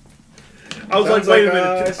 I was Sounds like, wait like, a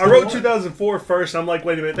minute. I still wrote one. 2004 first. I'm like,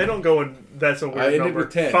 wait a minute. They don't go in. That's a weird I ended number.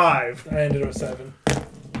 with 10. 5. I ended with 7.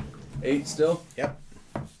 8 still? Yep.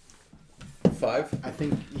 5? I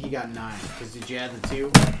think he got 9. Because did you add the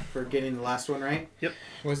 2 for getting the last one right?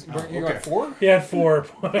 Was you okay. got 4? He had 4.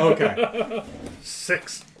 Okay.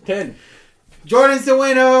 6. 10. Jordan's the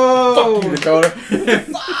winner! Fuck you,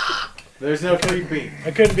 Dakota. There's no free beat.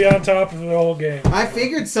 I couldn't be on top of the whole game. I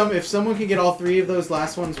figured if someone could get all 3 of those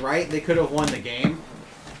last ones right, they could have won the game.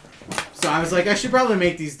 So I was like, I should probably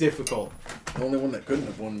make these difficult. The only one that couldn't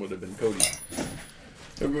have won would have been Cody.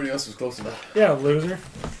 Everybody else was close enough. Yeah, loser.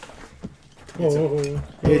 Whoa.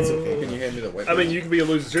 It's okay. Can you hand me the whiteboard? I mean, you can be a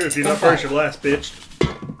loser too if you're not first or last, bitch.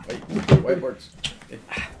 Whiteboards.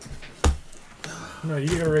 No, you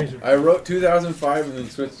get a razor. I wrote 2005 and then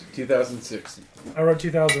switched to 2006. I wrote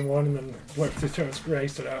 2001 and then went through and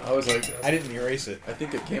erased it out. I was like, I didn't erase it. I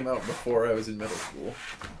think it came out before I was in middle school.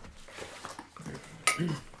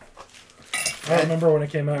 I don't remember when it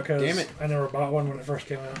came out Damn because it. I never bought one when it first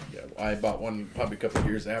came out. Yeah, I bought one probably a couple of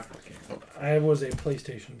years after it came out. I was a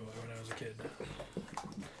PlayStation boy when I was a kid.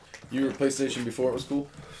 You were PlayStation before it was cool?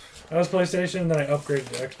 I was PlayStation and then I upgraded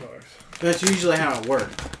to Xbox. That's usually how it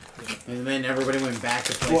worked. And then everybody went back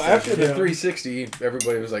to PlayStation. Well, after the Yeah. 360,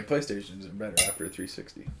 everybody was like, PlayStations are better after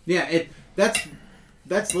 360. Yeah,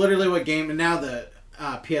 that's literally what game. And now the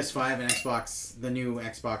PS5 and Xbox, the new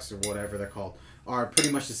Xbox or whatever they're called, are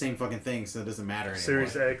pretty much the same fucking thing. So it doesn't matter anymore.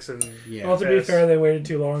 Series X and Yeah. Well, to be Yes. fair, they waited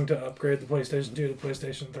too long to upgrade the PlayStation 2 to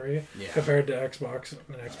PlayStation 3 Yeah. compared to Xbox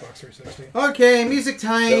and Xbox 360. Okay, music The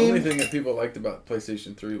only time. thing that people liked about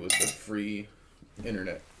PlayStation 3 was the free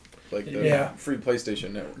internet. Like the Yeah. free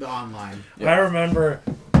PlayStation network. The online. Yeah. I remember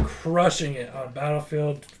crushing it on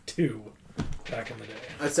Battlefield 2 back in the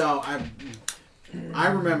day. So I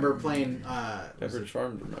remember playing Pepperidge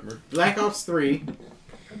Farm, remember? Black Ops 3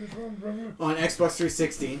 on Xbox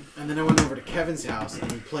 360, and then I went over to Kevin's house and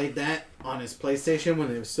we played that on his PlayStation when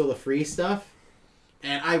it was still the free stuff.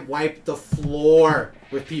 And I wiped the floor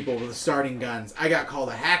with people with the starting guns. I got called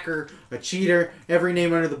a hacker, a cheater, every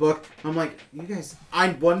name under the book. I'm like, you guys.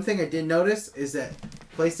 One thing I did notice is that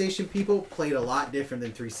PlayStation people played a lot different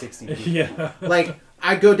than 360 people. Yeah. Like,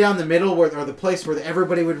 I'd go down the middle or the place where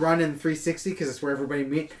everybody would run in 360 because it's where everybody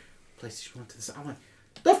meet. PlayStation went to the side. I'm like,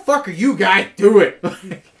 the fuck are you guys doing?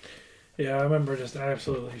 Yeah, I remember just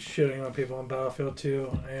absolutely shitting on people on Battlefield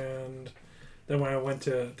 2, and then when I went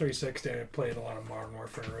to 360, I played a lot of Modern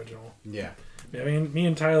Warfare Original. Yeah. Yeah, I mean, me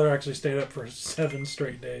and Tyler actually stayed up for 7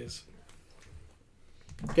 straight days.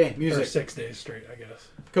 Okay, Or music. 6 days straight, I guess.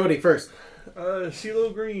 Cody first.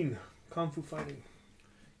 CeeLo Green, Kung Fu Fighting.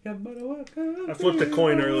 Yeah, but I flipped a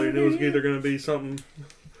coin earlier and it was either going to be something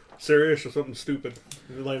serious or something stupid.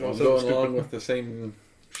 It landed on I'm something going stupid. along with the same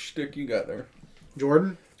shtick you got there.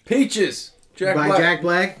 Jordan. Peaches! Jack by Black. Jack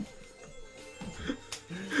Black.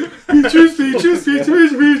 Peaches, peaches,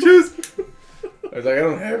 peaches, peaches. I was like, I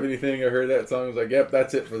don't have anything. I heard that song. I was like, yep,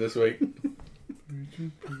 that's it for this week.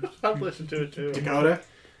 I've listened to it too. Dakota.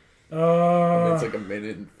 It's like a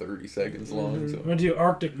minute and 30 seconds long. I'm So. going to do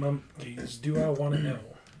Arctic Monkeys. Do I want to know?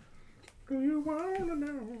 Do you want to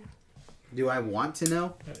know? Do I want to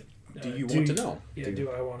know? Do you want to know? Yeah, do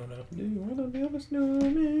I want to know? Do you want to build a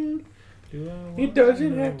snowman? Do I want It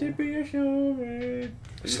doesn't know? have to be a snowman.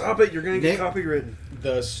 Stop it, you're going to Nick? get copywritten.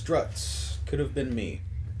 The Struts could have been me.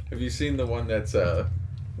 Have you seen the one that's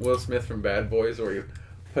Will Smith from Bad Boys where he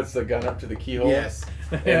puts the gun up to the keyhole? Yes.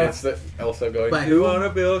 And Yeah. it's the Elsa going, By "Do you who? want to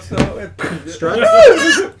build a snowman?" Struts.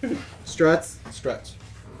 Struts. Struts.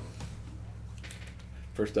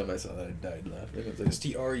 First time I saw that, I died laughing. It was It's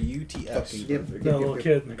T-R-U-T-S. fucking Yep. perfect. The little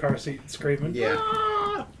kid in the car seat screaming.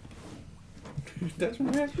 Yeah.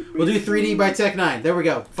 Doesn't have to be. We'll do 3D by Tech 9. There we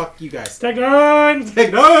go. Fuck you guys. Take 9!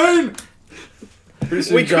 Tech 9! Pretty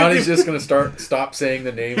soon We could Johnny's do- just going to stop saying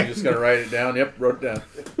the name. He's just going to write it down. Yep, wrote it down.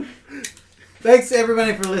 Thanks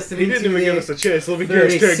everybody for listening He didn't to even give the us a chance. Let me get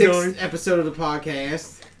us get going. 36th episode of the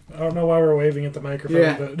podcast. I don't know why we're waving at the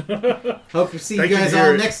microphone, Yeah. but Hope to see you Thank you, guys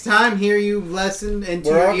Garrett. all next time. Hear you lesson into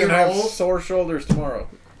We're all your going to have ear holes. sore shoulders tomorrow.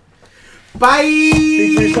 Bye!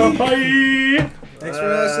 Peace, bye! Thanks for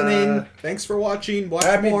listening. Thanks for watching. Watch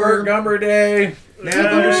Happy more. Burt Gummer Day.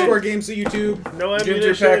 Nav_games to YouTube. No Ginger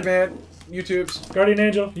ammunition. Pac-Man. YouTube's Guardian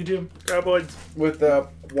Angel, YouTube. Cowboys. with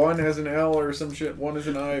one has an L or some shit. One is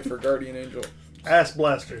an I for Guardian Angel. Ass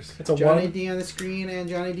blasters. It's a Johnny one. D on the screen and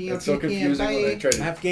Johnny D on It's so PK. confusing when I Bye. try to Have